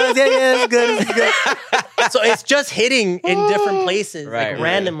 all right, cuz, yeah, it's good. So it's just hitting in different places. Right, like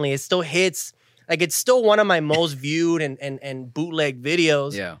randomly. It still hits. Like, it's still one of my most viewed and bootleg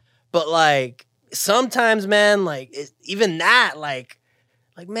videos. Yeah. But, like, sometimes, man, like, even that, like,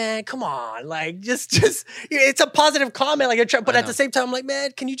 Like, man, come on. Like, just it's a positive comment. Like, but at the same time, I'm like,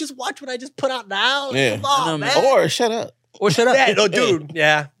 man, can you just watch what I just put out now? Yeah. Come on, man. Or shut up. Yeah, no, dude.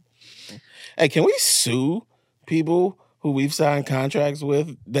 Yeah. Hey, can we sue people who we've signed contracts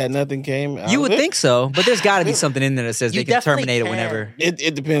with that nothing came out You would of it? think so, but there's got to be something in there that says they can terminate it whenever.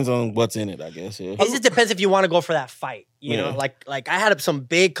 It depends on what's in it, I guess. Yeah. It just depends if you want to go for that fight. You know, like I had some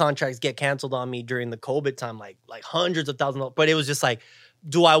big contracts get canceled on me during the COVID time, like hundreds of thousands of dollars. But it was just like,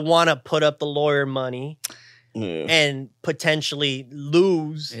 do I want to put up the lawyer money and potentially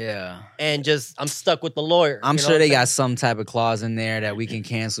lose? Yeah. And just, I'm stuck with the lawyer. I'm sure they got some type of clause in there that we can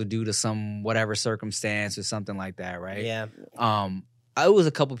cancel due to some whatever circumstance or something like that, right? Yeah. I was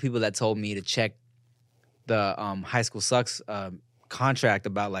a couple people that told me to check the High School Sucks contract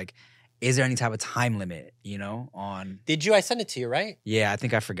about like, is there any type of time limit, you know, on... Did you? I sent it to you, right? Yeah, I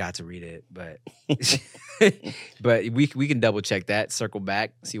think I forgot to read it, but but we can double check that, circle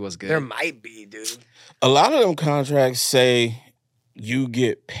back, see what's good. There might be, dude. A lot of them contracts say you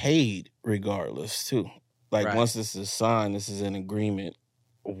get paid regardless, too. Like, once this is signed, this is an agreement,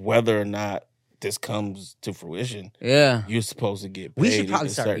 whether or not this comes to fruition. Yeah. You're supposed to get paid. We should probably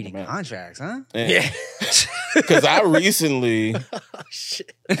start reading contracts, huh? Yeah. Because I recently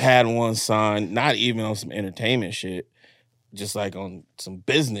had one signed, not even on some entertainment shit, just like on some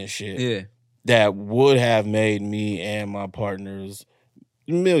business shit. Yeah. That would have made me and my partners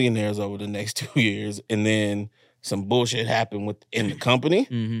millionaires over the next 2 years. And then some bullshit happened within the company.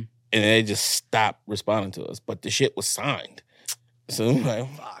 And they just stopped responding to us. But the shit was signed. So I'm like,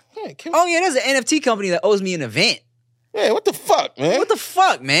 fuck. Hey, there's an NFT company that owes me an event. Yeah, what the fuck, man? What the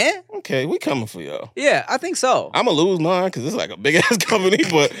fuck, man? Okay, we coming for y'all. Yeah, I think so. I'm going to lose mine because it's like a big-ass company,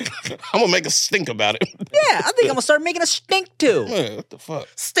 but I'm going to make a stink about it. Yeah, I think I'm going to start making a stink, too. Man, what the fuck?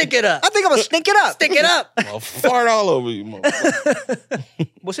 Stink it up. I think I'm going to stink it up. Stink it up. I'll fart all over you, motherfucker.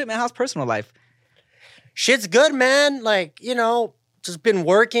 Well, shit, man, how's personal life? Shit's good, man. Like, you know, just been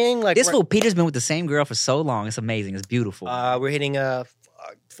working. Like this fool Peter's been with the same girl for so long. It's amazing. It's beautiful. We're hitting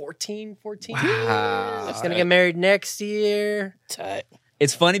 14. Wow. It's gonna get married next year. Tight.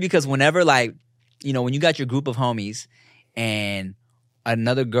 It's funny because whenever, like, you know, when you got your group of homies and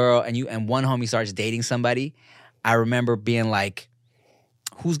another girl and one homie starts dating somebody, I remember being like,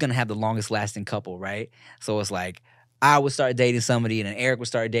 who's gonna have the longest lasting couple, right? So it's like, I would start dating somebody and then Eric would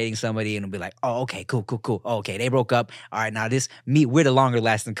start dating somebody and it'll be like, oh, okay, cool. Oh, okay, they broke up. All right, now we're the longer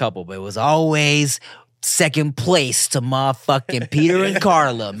lasting couple. But it was always second place to motherfucking Peter and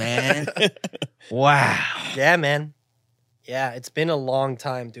Carla, man. Wow. Yeah, man. Yeah, it's been a long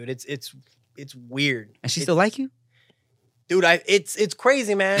time, dude. It's weird. And she still like you? Dude, it's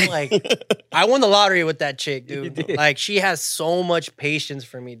crazy, man. Like, I won the lottery with that chick, dude. Like, she has so much patience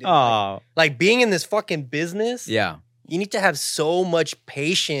for me, dude. Oh. Like being in this fucking business. Yeah. You need to have so much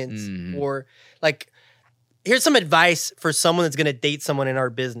patience for, like, here's some advice for someone that's going to date someone in our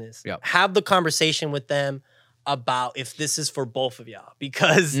business. Yep. Have the conversation with them about if this is for both of y'all.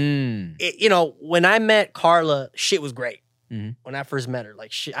 Because, you know, when I met Carla, shit was great. When I first met her.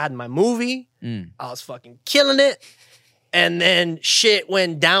 Like, shit, I had my movie. I was fucking killing it. And then shit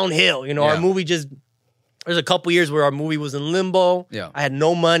went downhill. You know, our movie there's a couple years where our movie was in limbo. Yeah. I had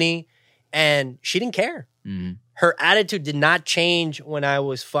no money. And she didn't care. Her attitude did not change when I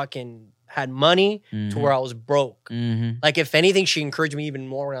was fucking had money to where I was broke. Like, if anything, she encouraged me even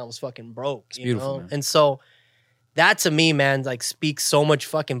more when I was fucking broke. It's beautiful, man. And so that to me, man, like speaks so much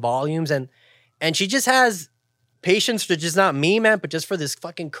fucking volumes. And she just has patience for just not me, man, but just for this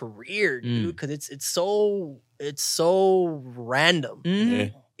fucking career, dude. Because it's so random.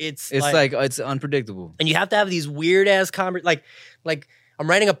 It's like it's unpredictable. And you have to have these weird ass like I'm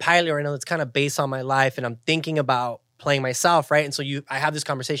writing a pilot right now that's kind of based on my life, and I'm thinking about playing myself, right? And so I have this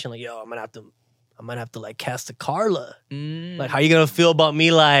conversation like, yo, I'm gonna have to like cast a Carla. Like, how you gonna feel about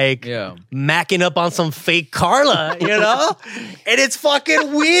me like macking up on some fake Carla, you know? And it's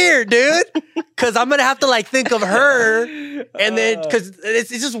fucking weird, dude. Cause I'm gonna have to like think of her, and then cause it's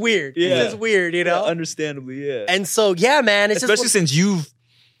just weird. Yeah. It's just weird, you know? Yeah, understandably, yeah. And so yeah, man, it's especially since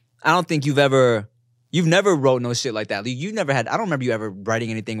I don't think you've never wrote no shit like that. You never had, I don't remember you ever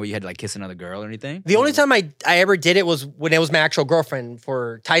writing anything where you had to like kiss another girl or anything. The only time I ever did it was when it was my actual girlfriend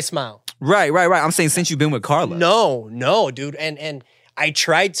for Ty Smile. Right. I'm saying since you've been with Carla. No, dude. And I don't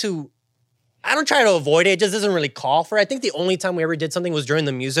try to avoid it. It just doesn't really call for it. I think the only time we ever did something was during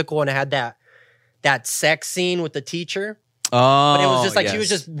the musical, and I had that sex scene with the teacher. Oh, but it was just like she was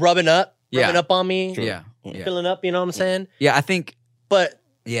just rubbing up on me. Yeah. Filling up, you know what I'm saying? Yeah, I think. But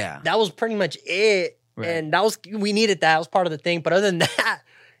yeah, that was pretty much it. Right. And we needed that. It was part of the thing. But other than that,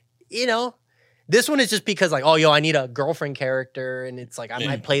 you know, This one is just because like, oh, yo, I need a girlfriend character, and it's like I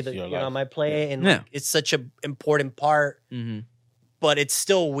might play I might play it, and like, it's such an important part. Mm-hmm. But it's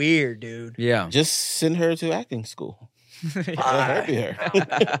still weird, dude. Yeah. Just send her to acting school. Let her be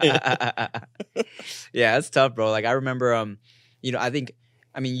her. Yeah, it's tough, bro. Like I remember,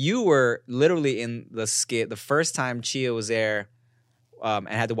 you were literally in the skit the first time Chia was there, and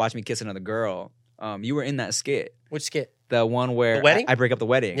had to watch me kiss another girl. You were in that skit. Which skit? The one where the wedding? I break up the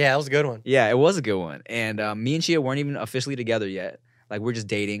wedding. Yeah, that was a good one. Yeah, it was a good one. And me and Chia weren't even officially together yet. Like we're just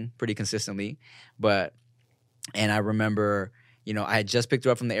dating pretty consistently. And I remember, I had just picked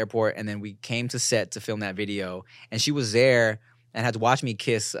her up from the airport, and then we came to set to film that video, and she was there and had to watch me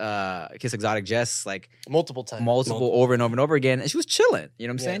kiss Exotic Jess like multiple times, over and over and over again. And she was chilling, you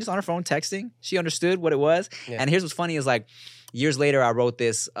know what I'm saying? Just on her phone texting. She understood what it was. Yeah. And here's what's funny is like years later, I wrote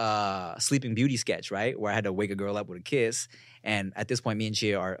this Sleeping Beauty sketch, right? Where I had to wake a girl up with a kiss. And at this point, me and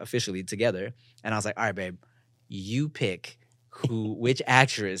Chia are officially together. And I was like, all right, babe, you pick which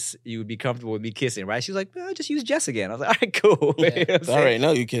actress you would be comfortable with me kissing, right? She was like, just use Jess again. I was like, all right, cool. Yeah. You know all right,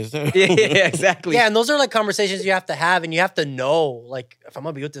 no, you kissed her. Yeah, exactly. Yeah, and those are like conversations you have to have, and you have to know, like, if I'm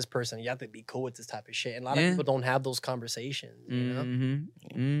gonna be with this person, you have to be cool with this type of shit. And a lot of people don't have those conversations, you know?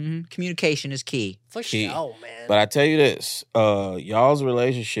 Mm-hmm. Communication is key. For sure, man. But I tell you this, y'all's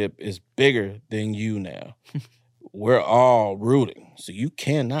relationship is bigger than you now. We're all rooting, so you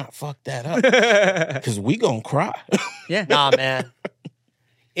cannot fuck that up because we gonna cry. Yeah, nah, man.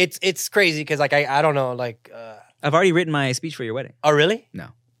 It's crazy because like I don't know, like I've already written my speech for your wedding. Oh, really? No.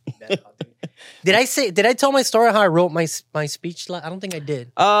 Did I tell my story how I wrote my speech? I don't think I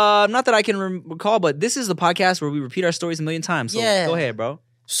did. Not that I can recall, but this is the podcast where we repeat our stories a million times. So go ahead, bro.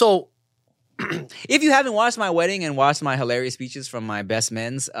 So. If you haven't watched my wedding and watched my hilarious speeches from my best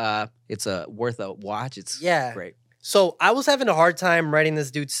men's, it's worth a watch. It's great. So I was having a hard time writing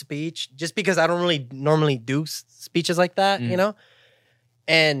this dude's speech just because I don't really normally do speeches like that, you know?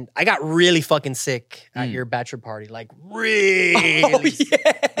 And I got really fucking sick at your bachelor party. Like, really. Oh,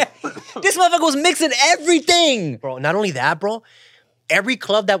 yeah. This motherfucker was mixing everything. Bro, not only that, bro. Every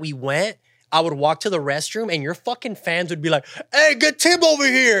club that we went, I would walk to the restroom and your fucking fans would be like, hey, get Tim over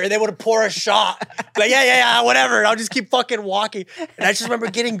here. And they would pour a shot. Like, yeah, whatever. And I'll just keep fucking walking. And I just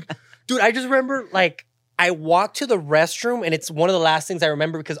remember like, I walked to the restroom and it's one of the last things I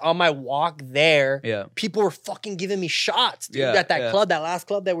remember because on my walk there, people were fucking giving me shots, dude, at that club, that last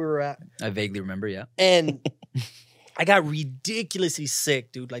club that we were at. I vaguely remember, yeah. And I got ridiculously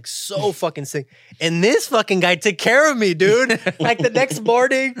sick, dude, like so fucking sick. And this fucking guy took care of me, dude. Like the next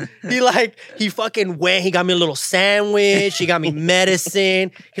morning, he fucking went, he got me a little sandwich, he got me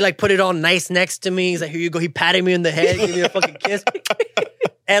medicine, he like put it all nice next to me. He's like, here you go. He patted me in the head, gave me a fucking kiss.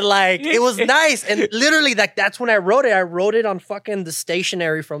 And like, it was nice. And literally, like, that's when I wrote it. I wrote it on fucking the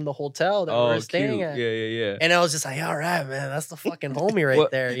stationery from the hotel that we were staying at. Yeah. And I was just like, all right, man, that's the fucking homie right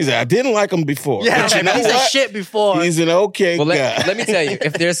there. He said, I didn't like him before. Yeah, he's a shit before. He's an okay guy. Let me tell you,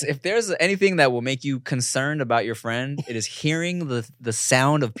 if there's anything that will make you concerned about your friend, it is hearing the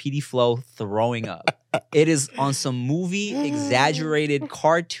sound of PDFlo throwing up. It is on some movie, exaggerated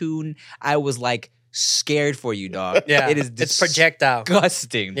cartoon. I was like, scared for you, dog. Yeah, it's projectile.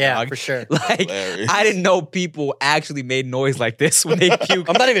 Disgusting, yeah, dog. For sure. Like, hilarious. I didn't know people actually made noise like this when they puke.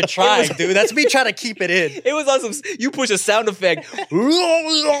 I'm not even trying, dude. That's me trying to keep it in. It was awesome. You push a sound effect. It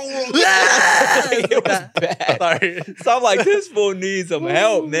was bad. Sorry. So I'm like, this fool needs some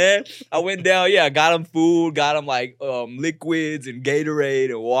help, man. I went down, got him food, got him like liquids and Gatorade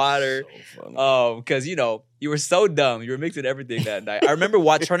and water. So because you were so dumb. You were mixing everything that night. I remember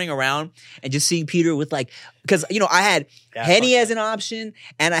turning around and just seeing Peter with like, because I had Henny as an option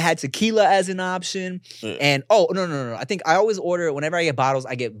and I had tequila as an option. And no. I think I always order, whenever I get bottles,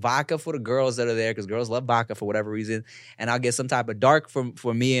 I get vodka for the girls that are there because girls love vodka for whatever reason. And I'll get some type of dark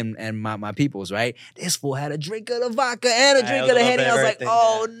for me and my peoples, right? This fool had a drink of the vodka and a drink of the Henny. I was like,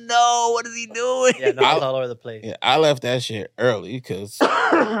 oh no, what is he doing? Yeah, no, I was all over the place. Yeah, I left that shit early because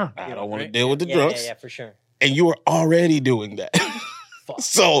I don't want to deal with the drunks. Yeah, for sure. And you were already doing that.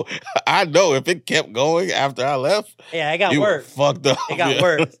 So I know if it kept going after I left, it got worse. Fucked up. It got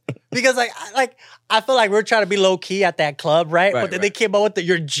worse. Because I feel like we're trying to be low key at that club, right? But then they came out with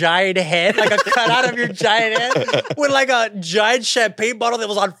your giant head, like a cutout of your giant head, with like a giant champagne bottle that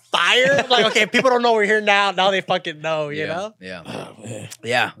was on fire. Like, okay, people don't know we're here now. Now they fucking know, you know? Yeah. Oh, man.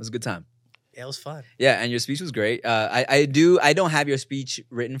 Yeah, it was a good time. Yeah, it was fun. Yeah, and your speech was great. I don't have your speech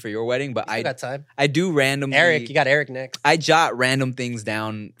written for your wedding, but I got time. I do randomly. Eric, you got Eric next. I jot random things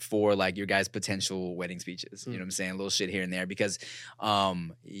down for like your guys' potential wedding speeches. You know what I'm saying? A little shit here and there because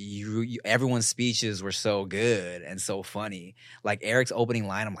everyone's speeches were so good and so funny. Like Eric's opening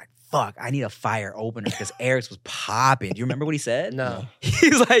line, I'm like, fuck, I need a fire opener because Eric's was popping. Do you remember what he said? No.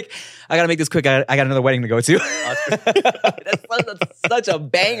 He's like, I gotta make this quick. I got another wedding to go to. That's such a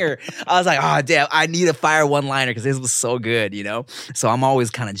banger. I was like, oh damn, I need a fire one-liner because this was so good, you know? So I'm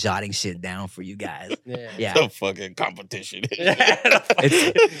always kind of jotting shit down for you guys. Yeah. The fucking competition.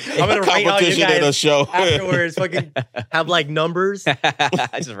 I'm gonna write all you guys in a show afterwards. Fucking have like numbers.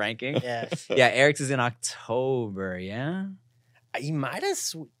 Just ranking. Yeah. Yeah, Eric's is in October, yeah? He might have,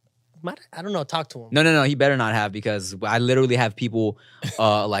 I don't know, talk to him. No, he better not have because I literally have people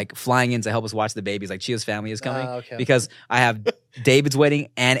like flying in to help us watch the babies. Like Chia's family is coming okay. because I have David's wedding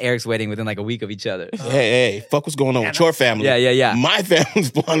and Eric's wedding within like a week of each other. Hey, fuck what's going on with your family. Yeah. My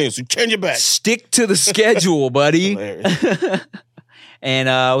family's planning, so turn your back. Stick to the schedule, buddy.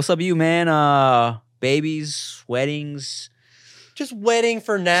 And what's up with you, man? Babies, weddings. Just wedding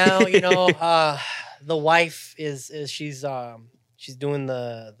for now, you know. The wife is she's doing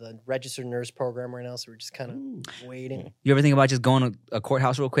the registered nurse program right now, so we're just kind of waiting. You ever think about just going to a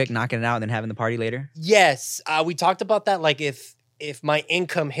courthouse real quick, knocking it out, and then having the party later? Yes, we talked about that. Like if my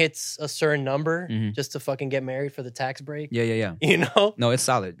income hits a certain number, just to fucking get married for the tax break. Yeah. You know? No, it's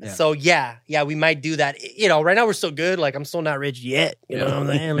solid. Yeah. So yeah, we might do that. You know, right now we're still good. Like I'm still not rich yet. You know what I'm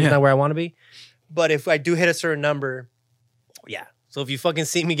saying? At least not where I want to be. But if I do hit a certain number, yeah. So if you fucking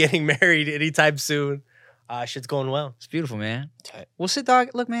see me getting married anytime soon, shit's going well. It's beautiful, man. Well, shit, dog.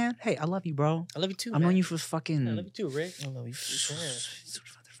 Look, man. Hey, I love you, bro. I love you too. I've known you for fucking. I love you too, Rick. I love you too.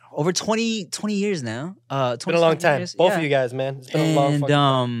 Over 20 years now. It's been a long time. Both of you guys, man. It's been a long fucking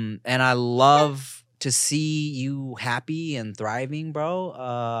time. And I love to see you happy and thriving,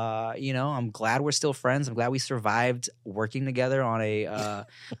 bro. You know, I'm glad we're still friends. I'm glad we survived working together on a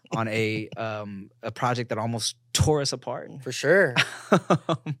project that almost tore us apart. For sure.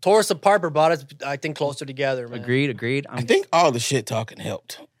 Tore us apart, but brought us, I think, closer together, man. Agreed. I think all the shit talking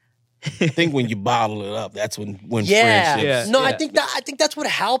helped. I think when you bottle it up, that's when friendships. I think that's what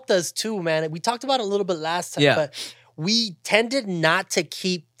helped us too, man. We talked about it a little bit last time, but we tended not to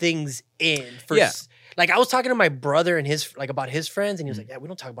keep things in. Like I was talking to my brother and about his friends, and he was like, "Yeah, we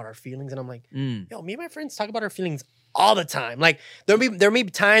don't talk about our feelings." And I'm like, "Yo, me and my friends talk about our feelings all the time. Like there may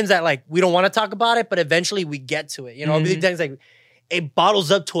be times that like we don't want to talk about it, but eventually we get to it. You know, mm times like it bottles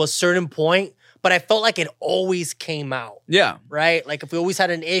up to a certain point, but I felt like it always came out. Yeah, right. Like if we always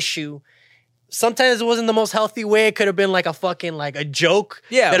had an issue, sometimes it wasn't the most healthy way. It could have been like a fucking like a joke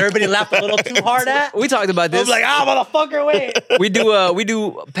that everybody laughed a little too hard at. We talked about this. I was like, motherfucker, wait. We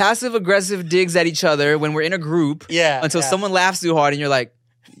do passive aggressive digs at each other when we're in a group. Yeah. Until someone laughs too hard and you're like,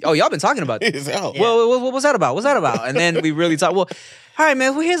 oh, y'all been talking about this. Well, what was that about? What's that about? And then we really talk. Well, all right,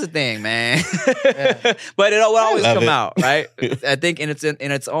 man. Well, here's the thing, man. But it will always come out, right? I think in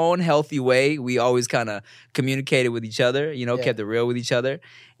its own healthy way, we always kind of communicated with each other. You know, kept it real with each other.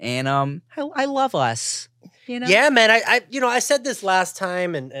 And I love us. You know? Yeah, man. I said this last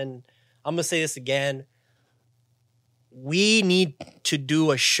time, and I'm gonna say this again. We need to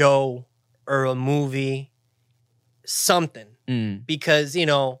do a show or a movie, something, because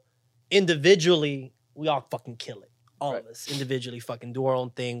individually we all fucking kill it. All of us individually fucking do our own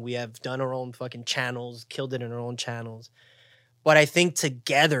thing. We have done our own fucking channels, killed it in our own channels. But I think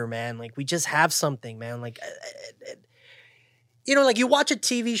together, man, like we just have something, man. Like. Like you watch a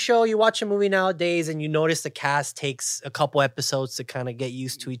TV show, you watch a movie nowadays, and you notice the cast takes a couple episodes to kind of get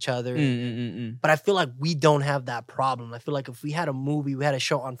used to each other. But I feel like we don't have that problem. I feel like if we had a movie, we had a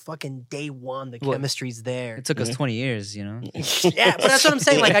show on fucking day one, the chemistry's there. It took us 20 years, Yeah, but that's what I'm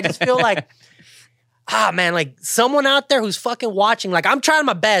saying. Like, I just feel like, man, like someone out there who's fucking watching, like I'm trying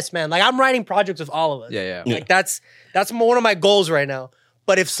my best, man. Like I'm writing projects with all of us. Yeah. Like that's one of my goals right now.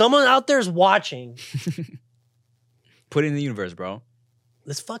 But if someone out there is watching... Put it in the universe, bro.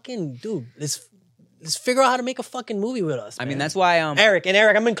 Let's figure out how to make a fucking movie with us. Man. I mean, that's why Eric,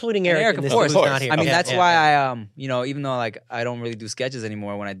 I'm including Eric. Of course. Not here. I mean, that's why I even though like I don't really do sketches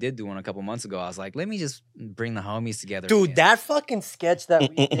anymore, when I did do one a couple months ago, I was like, let me just bring the homies together. Dude, again. That fucking sketch that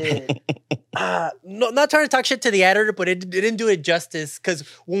we did. No, not trying to talk shit to the editor, but it didn't do it justice because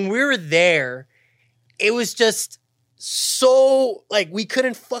when we were there, it was just so like we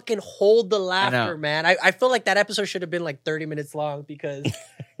couldn't fucking hold the laughter, man. I feel like that episode should have been like 30 minutes long because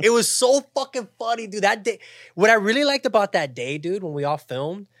it was so fucking funny, dude. That day, what I really liked about that day, dude, when we all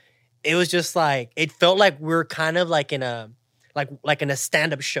filmed, it was just like it felt like we were kind of like in a like in a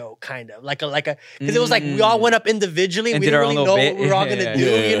stand-up show, kind of like a because it was like we all went up individually. We didn't really know what we were all gonna do.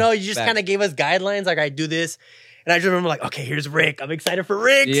 You know, you just kind of gave us guidelines, like I do this. And I just remember like, okay, here's Rick. I'm excited for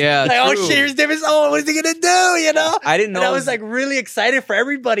Rick. Yeah, like, oh shit, here's Davis. Oh, what is he gonna do? You know? I didn't know. And I was like really excited for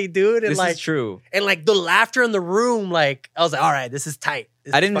everybody, dude. And this is true. And like the laughter in the room, like I was like, all right, this is tight.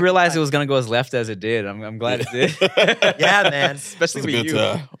 I didn't realize it was gonna go as left as it did. I'm glad it did. Yeah, man. Especially with you.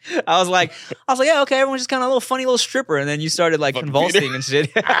 I was like, yeah, okay, everyone's just kind of a little funny little stripper, and then you started like convulsing and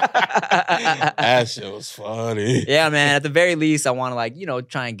shit. That shit was funny. Yeah, man. At the very least, I want to like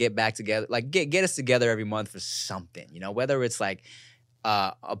try and get back together, like get us together every month for something. Whether it's like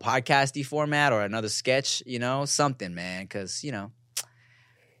a podcasty format or another sketch, something, man, because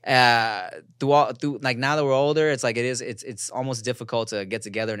through like now that we're older, it's like it's almost difficult to get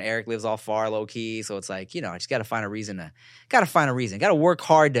together, and Eric lives all far, low key, so it's like I just gotta find a reason, gotta work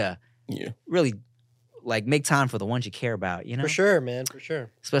hard to really like make time for the ones you care about, For sure, man, for sure.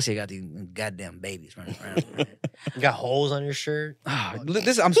 Especially you got these goddamn babies running around. You got holes on your shirt.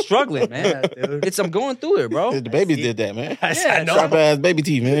 I'm struggling, man. Dude. I'm going through it, bro. The babies did that, man. I know. Sharp ass baby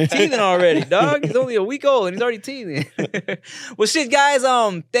teeth, man. Teething already, dog. He's only a week old and he's already teething. Well, shit, guys.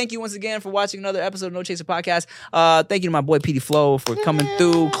 Thank you once again for watching another episode of No Chaser Podcast. Thank you to my boy PDFlo for coming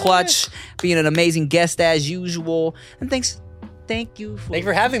through, clutch, being an amazing guest as usual, and Thank you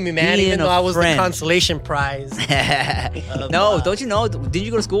for having me, man. Even though I was the consolation prize. No, don't you know? Didn't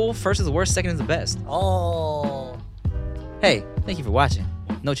you go to school? First is the worst, second is the best. Oh. Hey, thank you for watching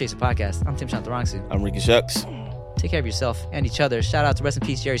No Chaser Podcast. I'm Tim Chantarangsu. I'm Ricky Shucks. Take care of yourself and each other. Shout out to rest in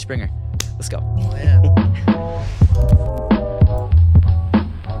peace, Jerry Springer. Let's go. Oh, yeah.